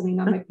the Vaseline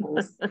on my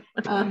poles.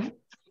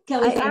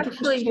 Kelly,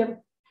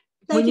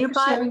 Thank you for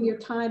sharing your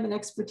time and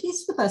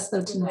expertise with us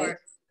though tonight.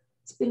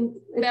 It's been,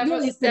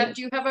 Deb,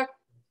 do you have a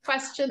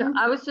question? No,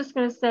 I was just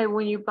going to say,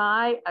 when you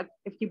buy,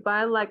 if you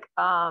buy like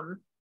an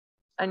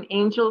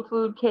angel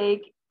food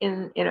cake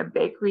in a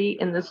bakery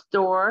in the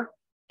store,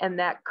 and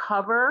that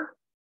cover,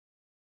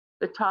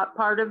 the top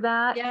part of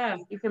that, yeah,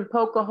 you can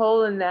poke a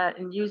hole in that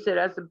and use it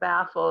as a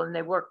baffle, and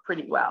they work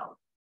pretty well.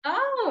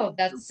 Oh,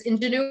 that's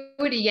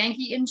ingenuity,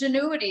 Yankee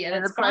ingenuity,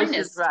 and the price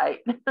is right.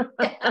 Yeah,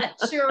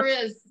 it sure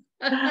is.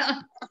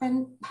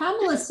 And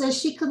Pamela says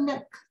she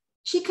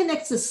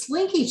connects a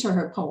slinky to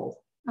her pole.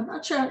 I'm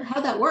not sure how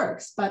that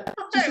works, but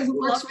she says it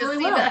works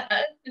really well.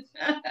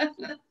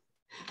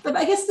 But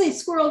I guess the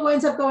squirrel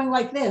winds up going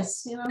like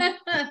this, you know.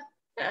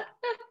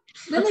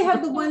 Then they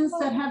have the ones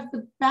that have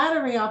the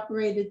battery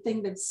operated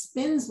thing that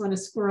spins when a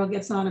squirrel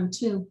gets on them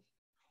too.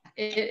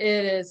 It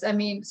is. I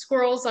mean,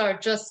 squirrels are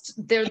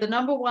they're the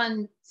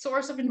 #1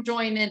 source of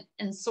enjoyment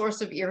and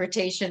source of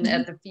irritation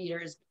at the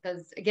feeders,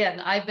 because again,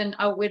 I've been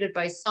outwitted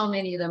by so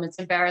many of them. It's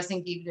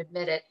embarrassing to even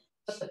admit it,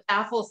 but the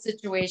baffle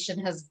situation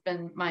has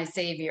been my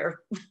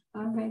savior.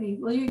 Alrighty.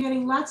 Well, you're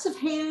getting lots of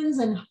hands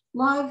and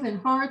love and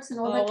hearts and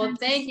all that. Well,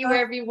 thank you,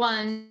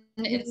 everyone.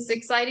 It's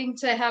exciting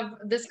to have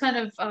this kind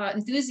of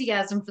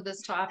enthusiasm for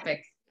this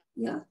topic.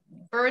 Yeah.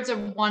 Birds are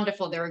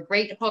wonderful. They're a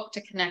great hook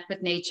to connect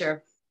with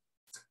nature.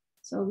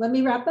 So let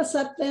me wrap us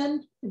up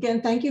then.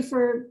 Again, thank you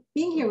for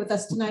being here with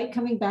us tonight,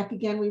 coming back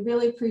again. We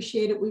really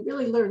appreciate it. We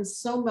really learned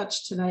so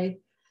much tonight.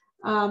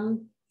 Our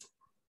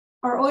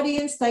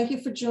audience, thank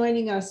you for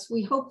joining us.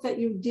 We hope that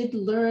you did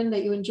learn,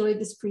 that you enjoyed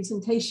this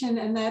presentation,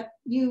 and that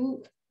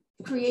you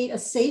create a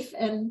safe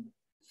and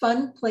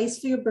fun place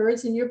for your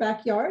birds in your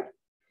backyard,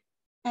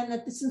 and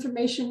that this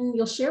information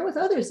you'll share with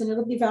others and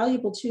it'll be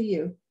valuable to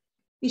you.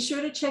 Be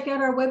sure to check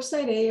out our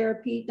website,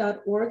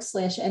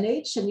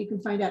 aarp.org/nh, and you can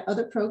find out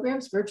other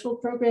programs, virtual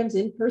programs,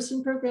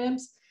 in-person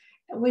programs.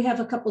 And we have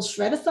a couple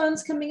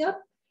shred-a-thons coming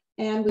up.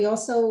 And we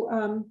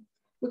also,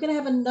 we're gonna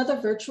have another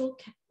virtual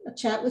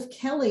chat with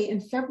Kelly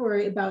in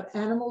February about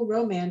animal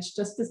romance,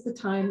 just as the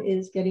time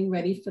is getting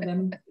ready for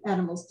them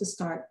animals to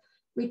start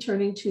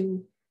returning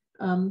to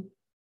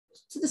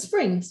the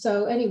spring.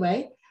 So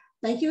anyway,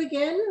 thank you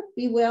again.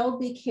 Be well,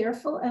 be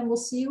careful, and we'll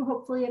see you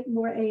hopefully at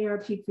more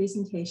AARP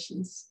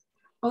presentations.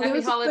 Oh,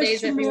 Happy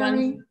holidays, everyone.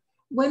 Mary.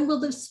 When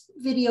will this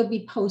video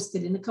be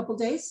posted? In a couple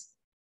days?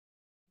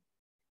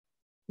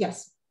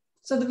 Yes.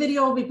 So the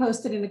video will be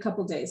posted in a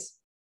couple days.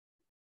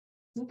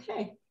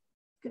 Okay.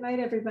 Good night,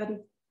 everybody.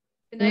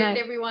 Good night,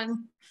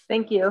 everyone.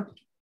 Thank you.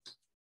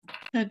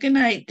 Good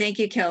night. Thank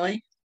you,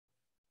 Kelly.